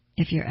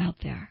if you're out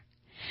there?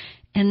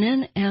 And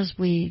then as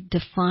we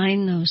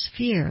define those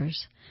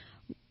fears,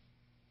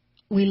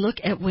 we look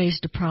at ways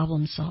to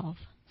problem solve.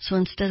 So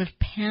instead of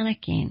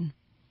panicking,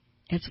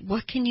 it's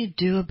what can you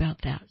do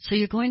about that? So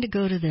you're going to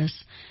go to this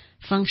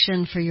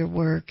function for your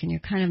work, and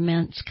it's kind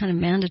of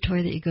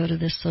mandatory that you go to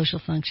this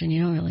social function.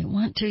 You don't really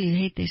want to. You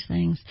hate these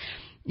things.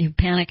 You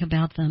panic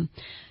about them.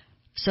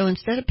 So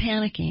instead of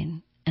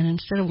panicking and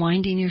instead of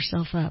winding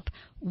yourself up,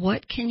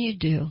 what can you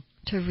do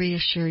to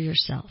reassure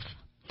yourself?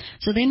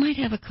 So they might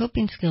have a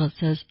coping skill that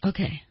says,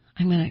 okay,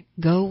 I'm going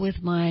to go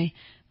with my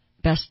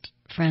best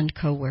friend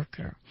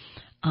coworker.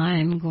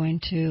 I'm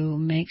going to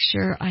make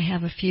sure I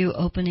have a few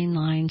opening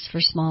lines for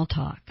small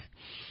talk.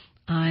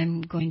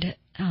 I'm going to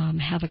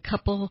have a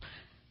couple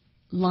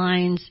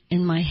lines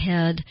in my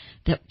head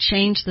that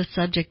change the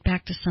subject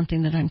back to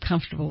something that I'm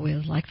comfortable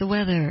with, like the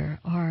weather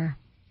or,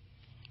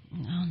 I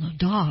don't know,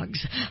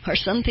 dogs, or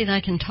something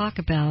I can talk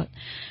about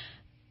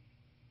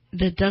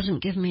that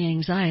doesn't give me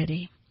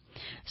anxiety.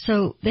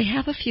 So they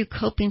have a few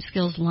coping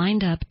skills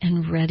lined up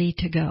and ready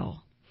to go,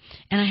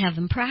 and I have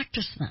them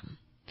practice them.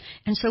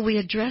 And so we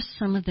address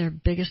some of their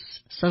biggest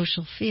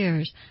social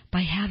fears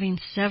by having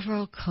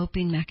several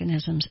coping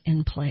mechanisms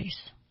in place.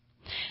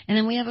 And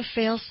then we have a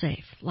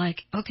fail-safe,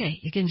 like, okay,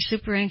 you're getting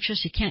super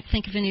anxious, you can't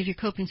think of any of your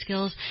coping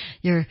skills,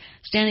 you're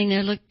standing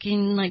there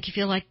looking like you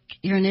feel like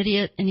you're an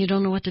idiot and you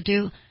don't know what to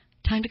do.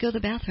 Time to go to the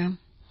bathroom.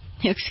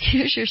 You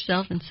excuse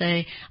yourself and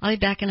say, I'll be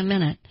back in a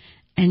minute.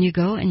 And you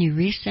go and you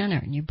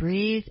recenter and you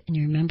breathe and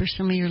you remember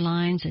some of your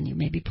lines, and you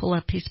maybe pull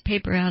a piece of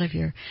paper out of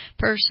your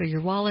purse or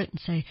your wallet and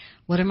say,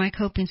 what are my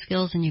coping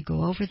skills? And you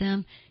go over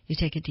them, you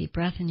take a deep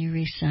breath and you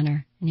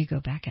recenter and you go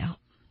back out.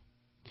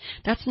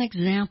 That's an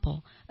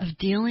example of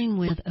dealing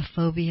with a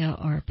phobia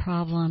or a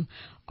problem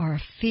or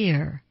a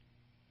fear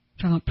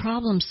from a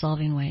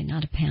problem-solving way,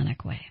 not a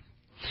panic way.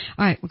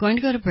 All right, we're going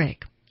to go to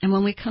break. And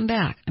when we come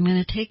back, I'm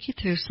going to take you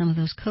through some of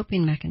those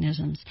coping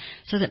mechanisms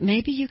so that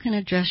maybe you can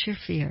address your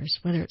fears,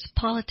 whether it's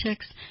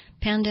politics,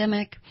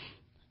 pandemic,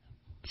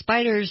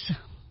 spiders,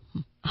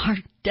 or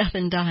death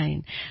and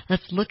dying.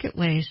 Let's look at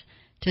ways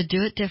to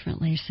do it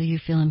differently so you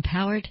feel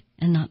empowered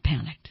and not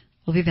panicked.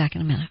 We'll be back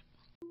in a minute.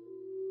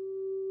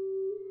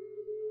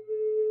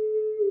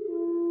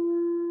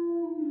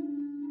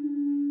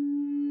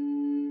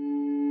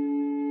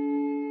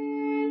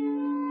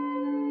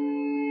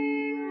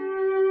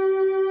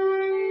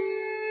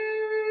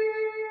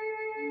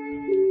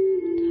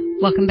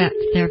 Welcome back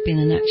to Therapy in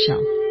a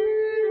Nutshell.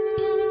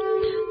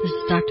 This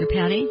is Dr.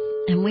 Patty,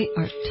 and we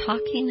are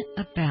talking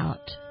about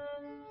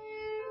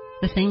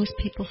the things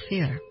people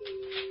fear.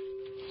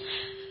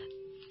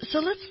 So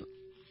let's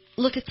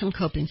look at some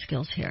coping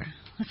skills here.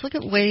 Let's look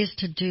at ways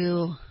to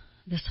do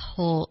this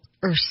whole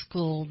Earth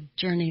School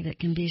journey that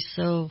can be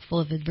so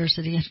full of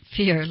adversity and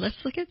fear. Let's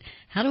look at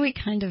how do we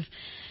kind of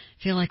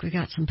feel like we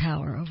got some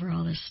power over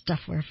all this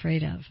stuff we're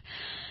afraid of.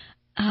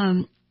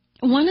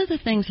 One of the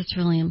things that's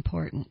really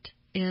important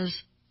is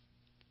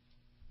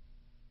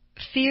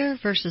fear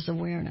versus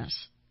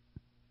awareness.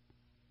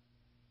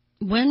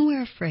 When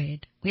we're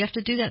afraid, we have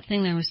to do that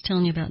thing that I was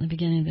telling you about in the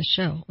beginning of the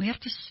show. We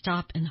have to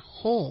stop and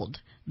hold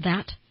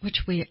that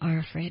which we are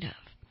afraid of.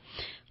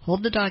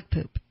 Hold the dog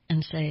poop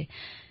and say,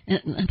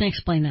 and let me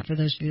explain that for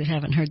those of you that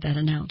haven't heard that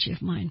analogy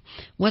of mine.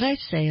 What I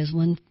say is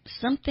when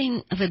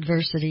something of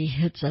adversity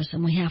hits us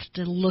and we have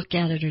to look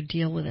at it or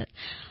deal with it,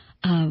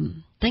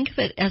 think of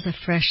it as a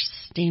fresh,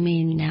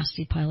 steamy,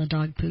 nasty pile of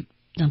dog poop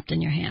dumped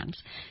in your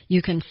hands.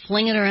 You can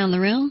fling it around the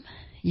room.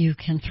 You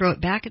can throw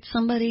it back at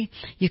somebody.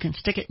 You can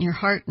stick it in your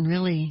heart and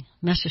really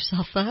mess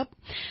yourself up.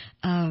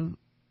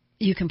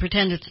 You can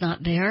pretend it's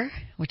not there,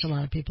 which a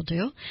lot of people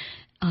do.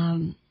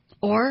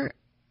 Or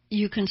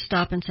you can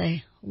stop and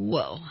say,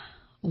 whoa,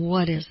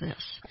 what is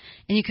this?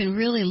 And you can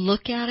really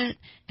look at it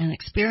and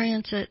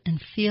experience it and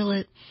feel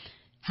it.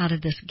 How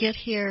did this get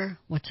here?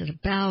 What's it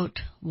about?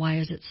 Why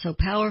is it so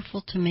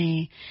powerful to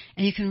me?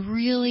 And you can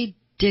really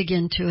dig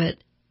into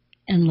it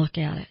and look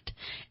at it.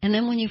 And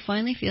then when you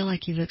finally feel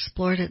like you've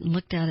explored it and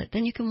looked at it,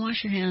 then you can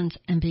wash your hands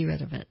and be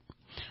rid of it.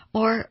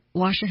 Or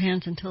wash your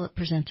hands until it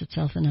presents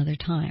itself another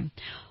time.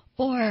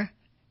 Or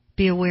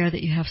be aware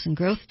that you have some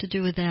growth to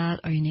do with that,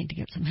 or you need to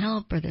get some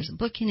help, or there's a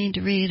book you need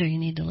to read, or you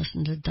need to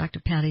listen to Dr.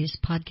 Patty's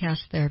podcast,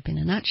 Therapy in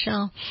a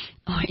Nutshell,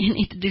 or you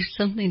need to do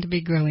something to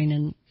be growing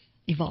and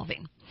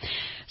evolving.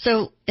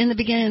 So in the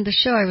beginning of the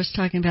show, I was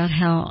talking about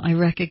how I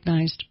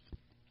recognized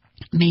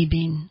me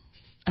being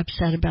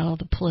upset about all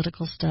the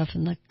political stuff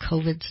and the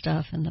COVID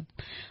stuff and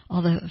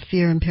all the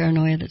fear and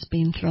paranoia that's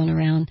being thrown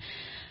around,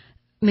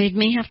 made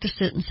me have to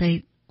sit and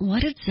say,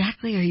 what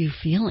exactly are you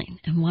feeling?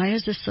 And why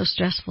is this so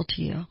stressful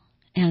to you?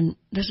 And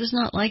this is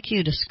not like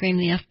you to scream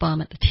the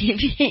F-bomb at the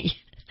TV.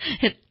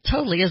 It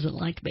totally isn't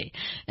like me.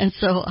 And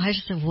so I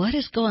just said, what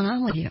is going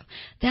on with you?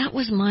 That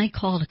was my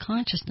call to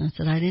consciousness,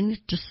 that I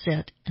needed to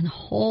sit and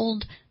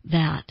hold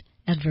that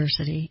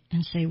adversity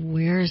and say,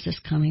 where is this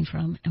coming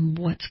from and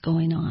what's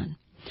going on?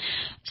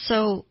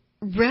 So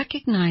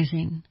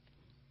recognizing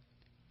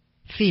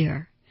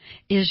fear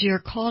is your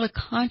call to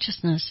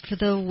consciousness for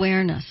the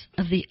awareness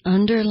of the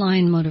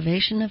underlying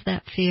motivation of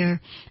that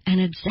fear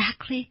and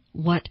exactly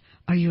what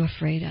are you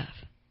afraid of.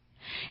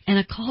 And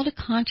a call to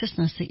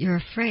consciousness that you're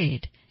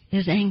afraid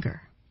is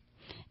anger.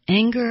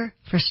 Anger,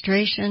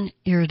 frustration,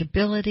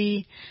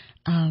 irritability,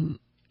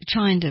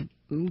 trying to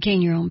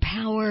gain your own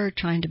power,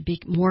 trying to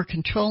be more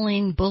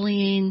controlling,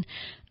 bullying,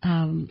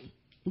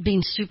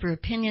 being super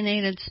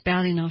opinionated,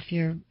 spouting off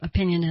your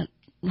opinion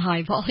at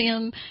high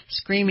volume,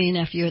 screaming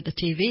F you at the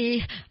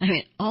TV. I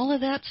mean, all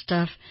of that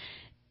stuff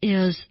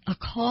is a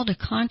call to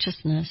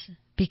consciousness,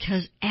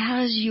 because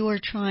as you are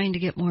trying to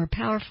get more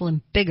powerful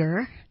and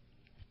bigger,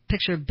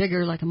 picture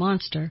bigger like a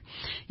monster,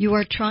 you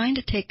are trying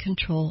to take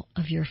control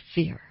of your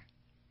fear.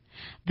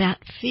 That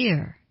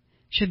fear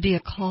should be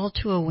a call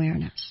to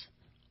awareness.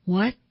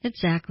 What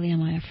exactly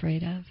am I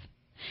afraid of?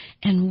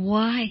 And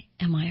why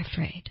am I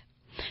afraid?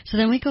 So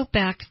then we go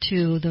back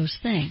to those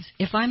things.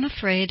 If I'm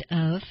afraid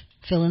of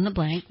fill in the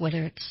blank,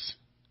 whether it's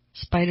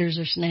spiders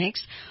or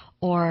snakes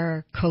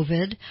or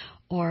COVID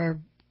or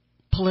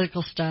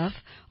political stuff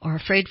or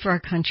afraid for our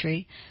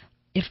country,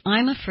 if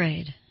I'm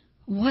afraid,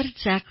 what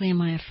exactly am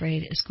I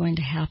afraid is going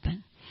to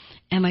happen?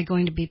 Am I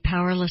going to be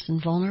powerless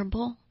and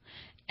vulnerable?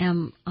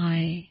 Am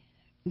I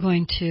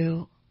going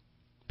to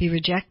be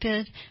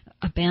rejected,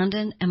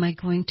 abandoned? Am I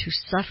going to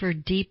suffer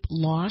deep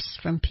loss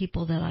from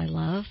people that I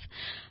love?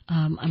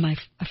 Am I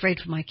afraid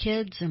for my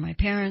kids or my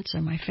parents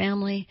or my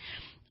family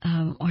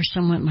or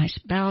someone, my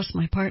spouse,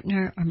 my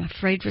partner? Or am I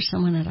afraid for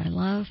someone that I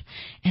love?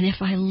 And if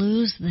I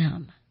lose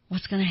them,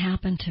 what's going to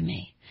happen to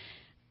me?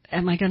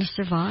 Am I going to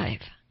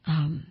survive?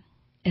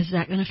 Is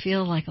that going to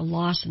feel like a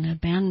loss and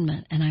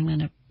abandonment, and I'm going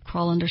to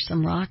crawl under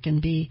some rock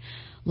and be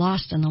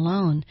lost and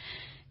alone?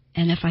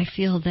 And if I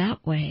feel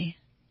that way,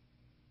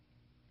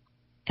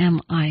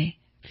 am I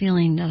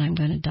feeling that I'm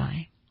going to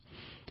die?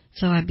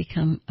 So I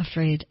become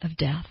afraid of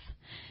death.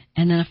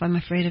 And then if I'm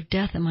afraid of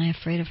death, am I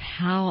afraid of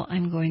how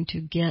I'm going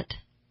to get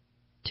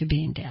to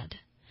being dead?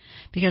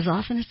 Because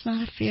often it's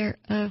not a fear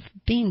of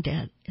being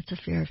dead. It's a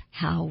fear of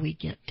how we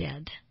get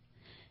dead.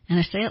 And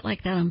I say it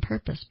like that on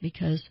purpose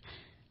because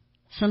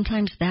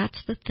sometimes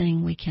that's the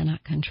thing we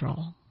cannot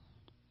control.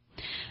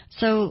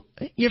 So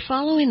you're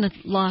following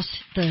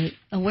the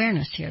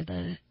awareness here.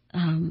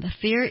 The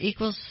fear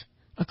equals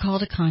a call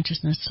to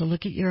consciousness to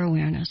look at your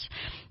awareness.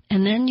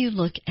 And then you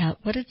look at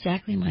what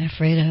exactly am I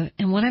afraid of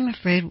and what am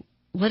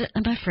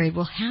I afraid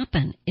will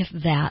happen if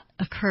that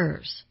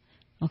occurs.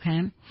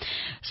 Okay?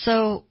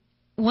 So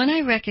when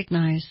I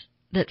recognize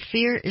that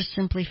fear is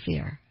simply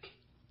fear,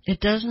 it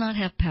does not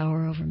have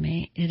power over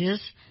me. It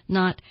is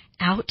not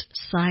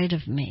outside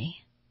of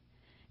me.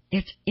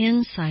 It's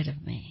inside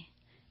of me.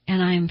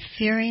 And I am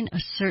fearing a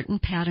certain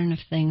pattern of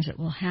things that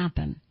will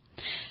happen.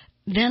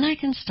 Then I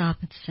can stop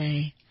and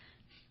say,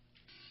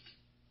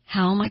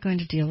 how am I going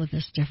to deal with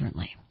this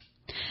differently?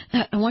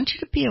 Now, I want you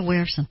to be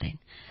aware of something.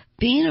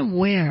 Being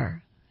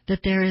aware that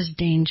there is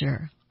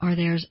danger or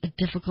there's a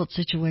difficult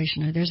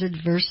situation or there's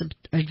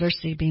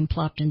adversity being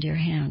plopped into your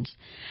hands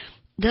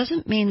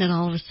doesn't mean that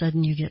all of a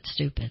sudden you get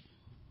stupid.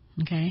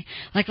 Okay?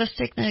 Like let's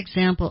take the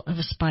example of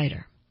a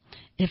spider.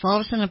 If all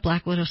of a sudden a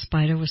black widow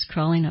spider was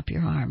crawling up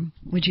your arm,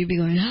 would you be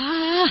going,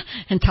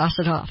 and toss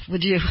it off?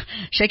 Would you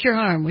shake your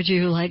arm? Would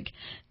you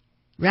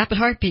rapid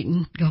heartbeat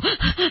and go,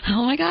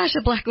 oh my gosh,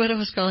 a black widow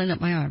was crawling up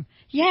my arm?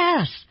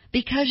 Yes,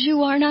 because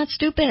you are not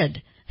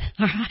stupid.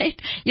 All right?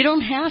 You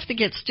don't have to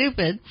get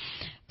stupid,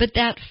 but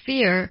that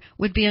fear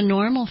would be a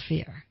normal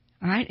fear.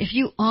 All right? If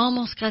you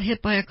almost got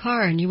hit by a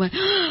car and you went,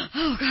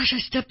 oh gosh, I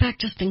stepped back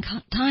just in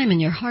time and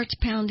your heart's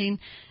pounding,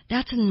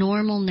 that's a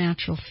normal,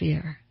 natural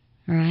fear.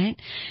 All right?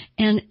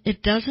 And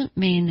it doesn't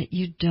mean that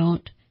you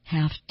don't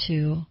have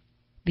to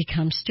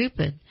become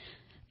stupid.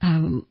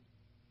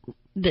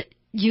 That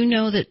you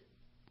know that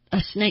a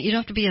snake, you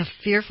don't have to be a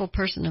fearful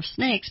person of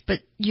snakes, but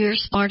you're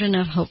smart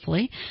enough,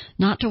 hopefully,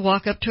 not to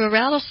walk up to a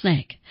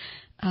rattlesnake,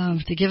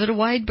 to give it a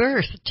wide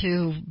berth,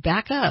 to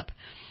back up.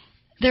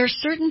 There are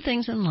certain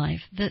things in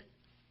life that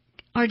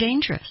are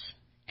dangerous,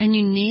 and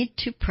you need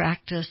to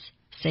practice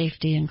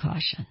safety and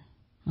caution.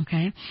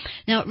 Okay?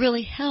 Now, it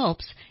really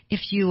helps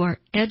if you are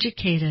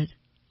educated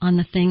on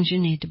the things you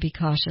need to be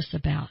cautious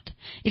about.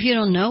 If you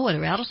don't know what a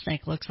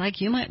rattlesnake looks like,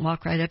 you might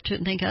walk right up to it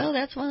and think, oh,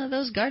 that's one of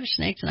those garter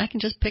snakes, and I can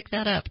just pick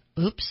that up.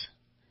 Oops.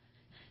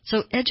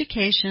 So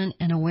education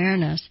and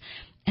awareness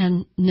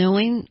and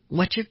knowing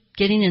what you're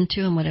getting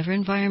into and whatever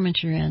environment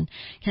you're in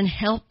can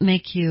help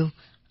make you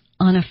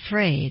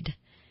unafraid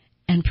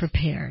and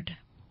prepared.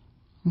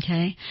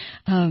 Okay?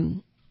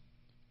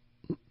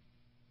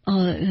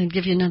 I'll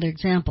give you another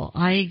example.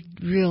 I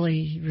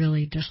really,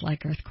 really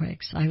dislike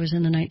earthquakes. I was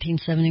in the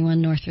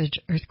 1971 Northridge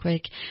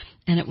earthquake,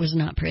 and it was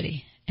not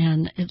pretty.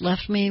 And it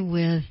left me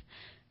with,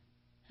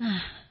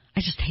 I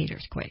just hate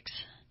earthquakes.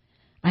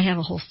 I have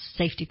a whole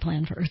safety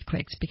plan for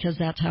earthquakes because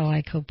that's how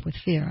I cope with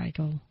fear. I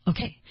go,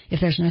 okay, if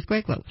there's an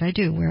earthquake, what would I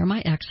do? Where are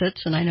my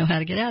exits? And I know how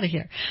to get out of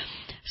here.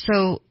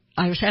 So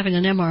I was having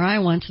an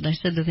MRI once, and I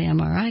said to the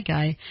MRI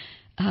guy,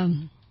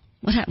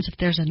 what happens if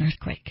there's an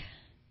earthquake?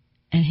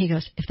 And he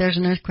goes, if there's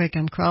an earthquake,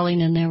 I'm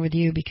crawling in there with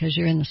you because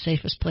you're in the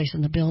safest place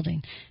in the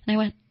building. And I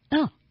went,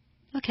 oh,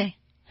 okay.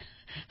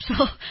 So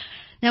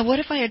now what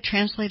if I had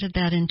translated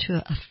that into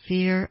a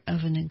fear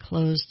of an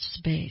enclosed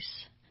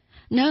space?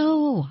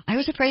 No, I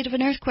was afraid of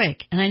an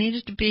earthquake, and I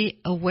needed to be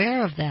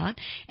aware of that,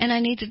 and I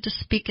needed to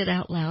speak it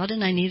out loud,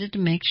 and I needed to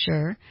make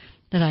sure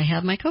that I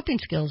had my coping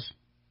skills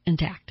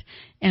intact.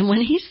 And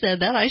when he said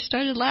that, I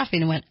started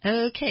laughing and went,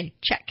 okay,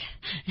 check.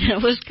 And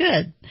it was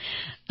good.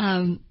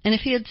 And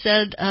if he had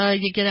said,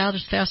 you get out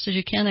as fast as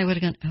you can, I would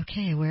have gone,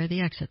 okay, where are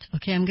the exits?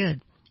 Okay, I'm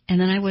good. And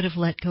then I would have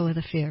let go of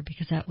the fear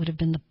because that would have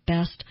been the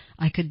best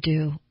I could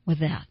do with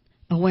that.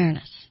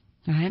 Awareness.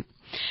 All right?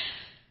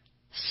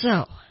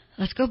 So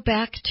let's go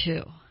back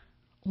to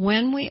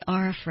when we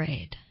are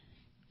afraid,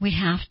 we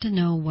have to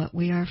know what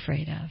we are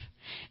afraid of.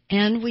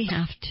 And we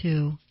have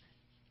to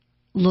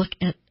look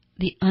at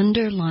the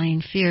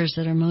underlying fears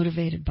that are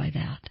motivated by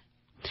that.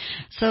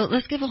 So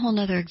let's give a whole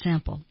other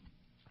example.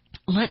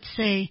 Let's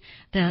say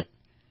that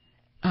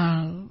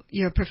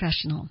you're a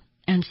professional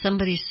and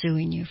somebody's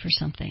suing you for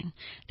something.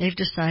 They've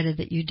decided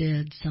that you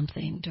did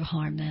something to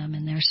harm them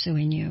and they're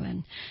suing you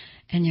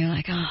and you're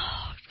like,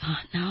 oh, God,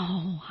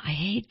 no, I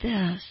hate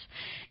this.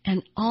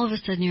 And all of a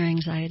sudden your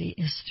anxiety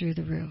is through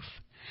the roof.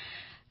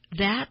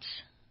 That's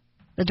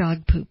the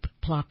dog poop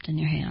plopped in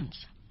your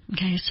hands.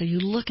 Okay, so you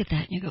look at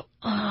that and you go,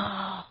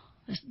 oh,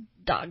 this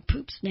dog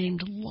poop's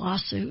named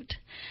lawsuit.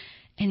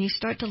 And you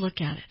start to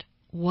look at it.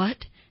 What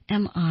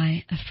am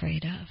I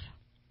afraid of?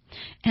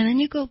 And then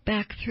you go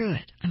back through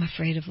it. I'm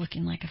afraid of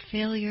looking like a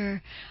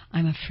failure.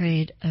 I'm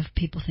afraid of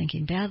people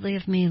thinking badly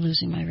of me,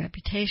 losing my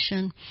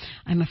reputation.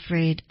 I'm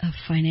afraid of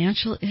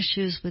financial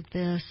issues with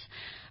this.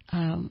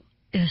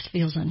 This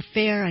feels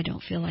unfair. I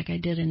don't feel like I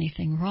did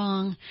anything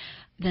wrong.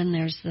 Then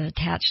there's the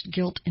attached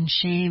guilt and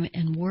shame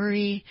and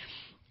worry.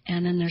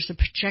 And then there's the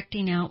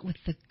projecting out with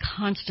the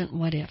constant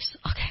what ifs.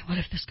 Okay, what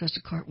if this goes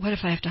to court? What if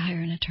I have to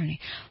hire an attorney?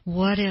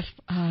 What if?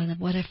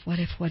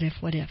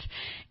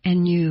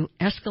 And you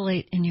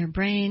escalate in your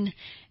brain,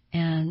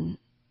 and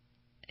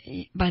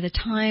by the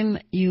time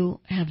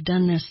you have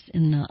done this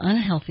in the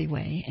unhealthy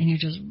way, and you're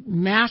just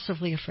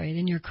massively afraid,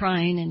 and you're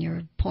crying, and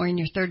you're pouring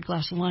your third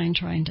glass of wine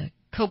trying to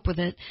cope with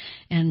it,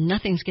 and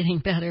nothing's getting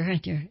better,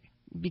 and you're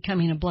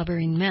becoming a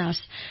blubbering mess,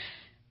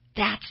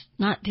 that's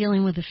not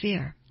dealing with the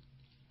fear.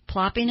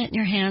 Plopping it in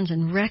your hands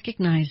and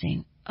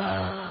recognizing,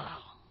 oh,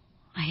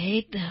 I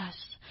hate this,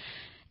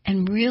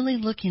 and really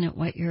looking at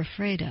what you're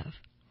afraid of,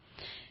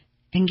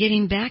 and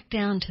getting back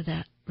down to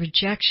that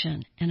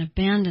rejection and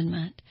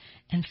abandonment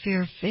and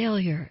fear of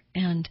failure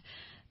and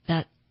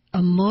that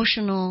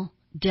emotional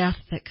death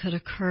that could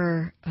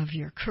occur of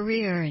your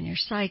career and your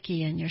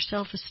psyche and your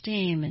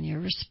self-esteem and your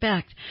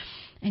respect,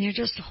 and you're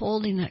just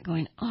holding that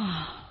going,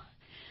 oh.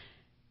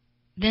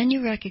 Then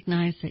you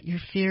recognize that your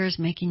fear is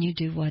making you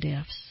do what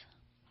ifs.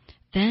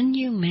 Then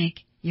you make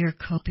your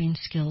coping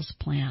skills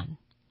plan.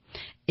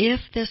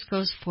 If this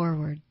goes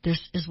forward, this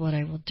is what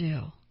I will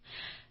do.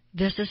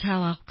 This is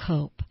how I'll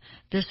cope.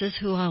 This is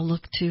who I'll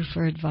look to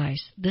for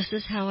advice. This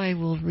is how I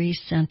will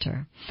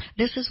recenter.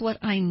 This is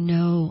what I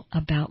know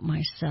about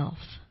myself.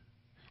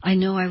 I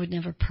know I would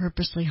never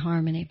purposely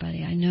harm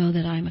anybody. I know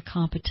that I'm a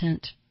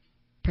competent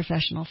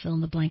professional, fill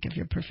in the blank of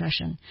your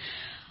profession.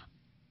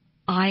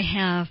 I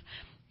have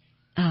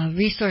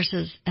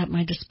resources at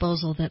my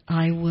disposal that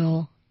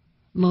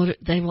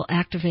they will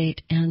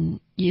activate and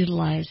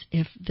utilize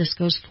if this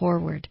goes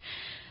forward.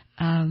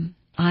 I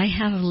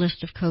have a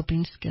list of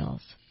coping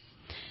skills.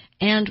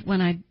 And when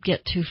I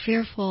get too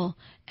fearful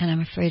and I'm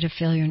afraid of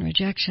failure and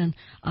rejection,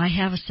 I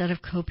have a set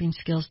of coping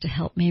skills to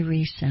help me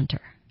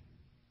recenter.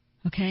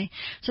 Okay?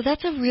 So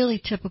that's a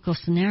really typical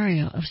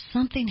scenario of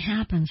something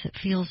happens that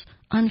feels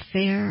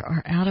unfair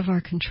or out of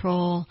our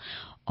control,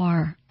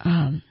 or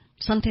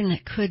something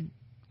that could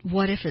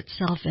what if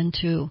itself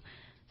into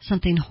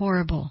something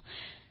horrible.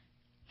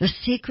 The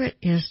secret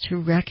is to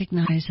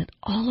recognize that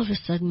all of a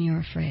sudden you're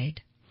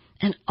afraid,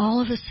 and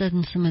all of a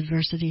sudden some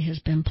adversity has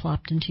been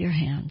plopped into your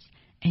hands,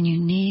 and you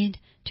need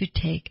to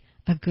take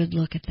a good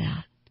look at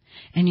that.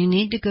 And you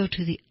need to go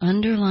to the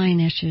underlying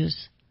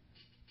issues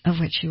of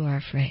which you are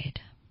afraid.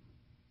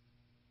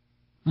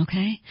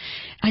 Okay?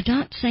 I'm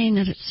not saying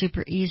that it's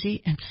super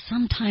easy, and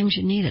sometimes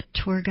you need a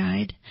tour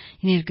guide.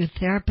 You need a good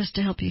therapist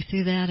to help you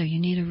through that, or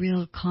you need a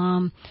real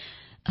calm,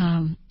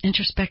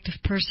 introspective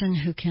person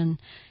who can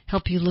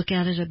help you look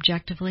at it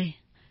objectively.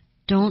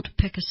 Don't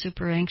pick a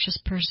super anxious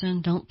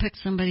person. Don't pick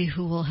somebody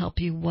who will help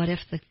you what if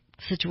the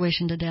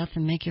situation to death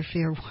and make your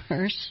fear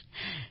worse.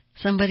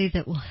 Somebody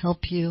that will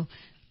help you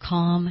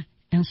calm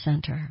and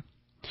center.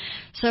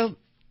 So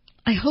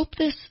I hope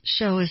this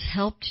show has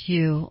helped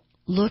you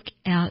look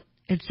at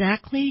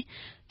exactly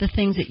the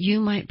things that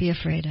you might be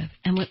afraid of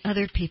and what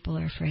other people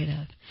are afraid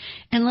of.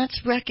 And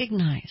let's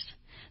recognize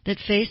that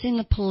facing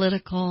the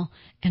political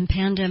and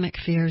pandemic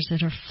fears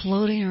that are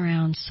floating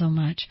around so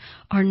much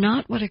are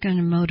not what are going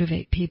to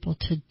motivate people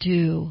to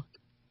do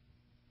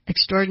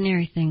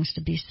extraordinary things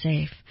to be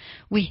safe.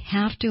 We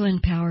have to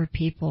empower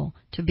people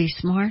to be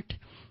smart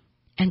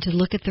and to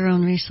look at their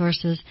own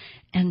resources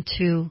and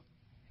to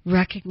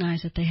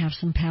recognize that they have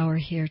some power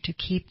here to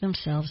keep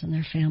themselves and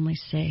their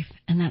families safe.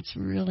 And that's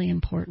really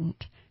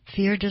important.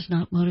 Fear does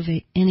not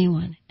motivate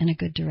anyone in a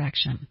good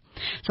direction.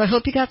 So I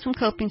hope you got some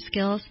coping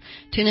skills.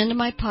 Tune into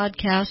my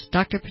podcast,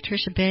 Dr.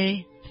 Patricia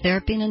Bay,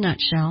 Therapy in a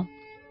Nutshell.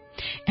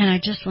 And I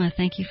just want to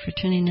thank you for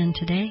tuning in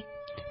today,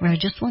 where I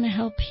just want to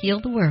help heal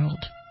the world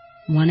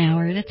 1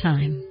 hour at a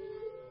time.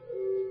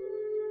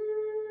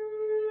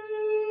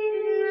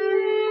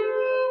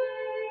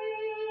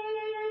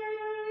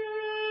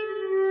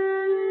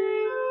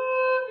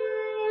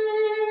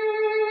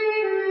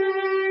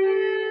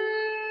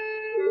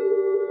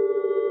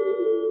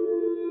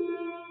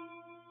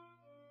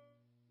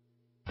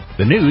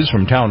 The news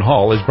from Town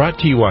Hall is brought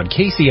to you on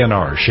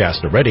KCNR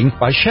Shasta Redding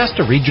by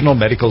Shasta Regional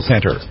Medical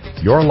Center.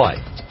 Your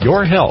life,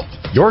 your health,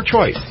 your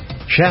choice.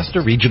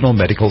 Shasta Regional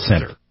Medical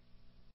Center.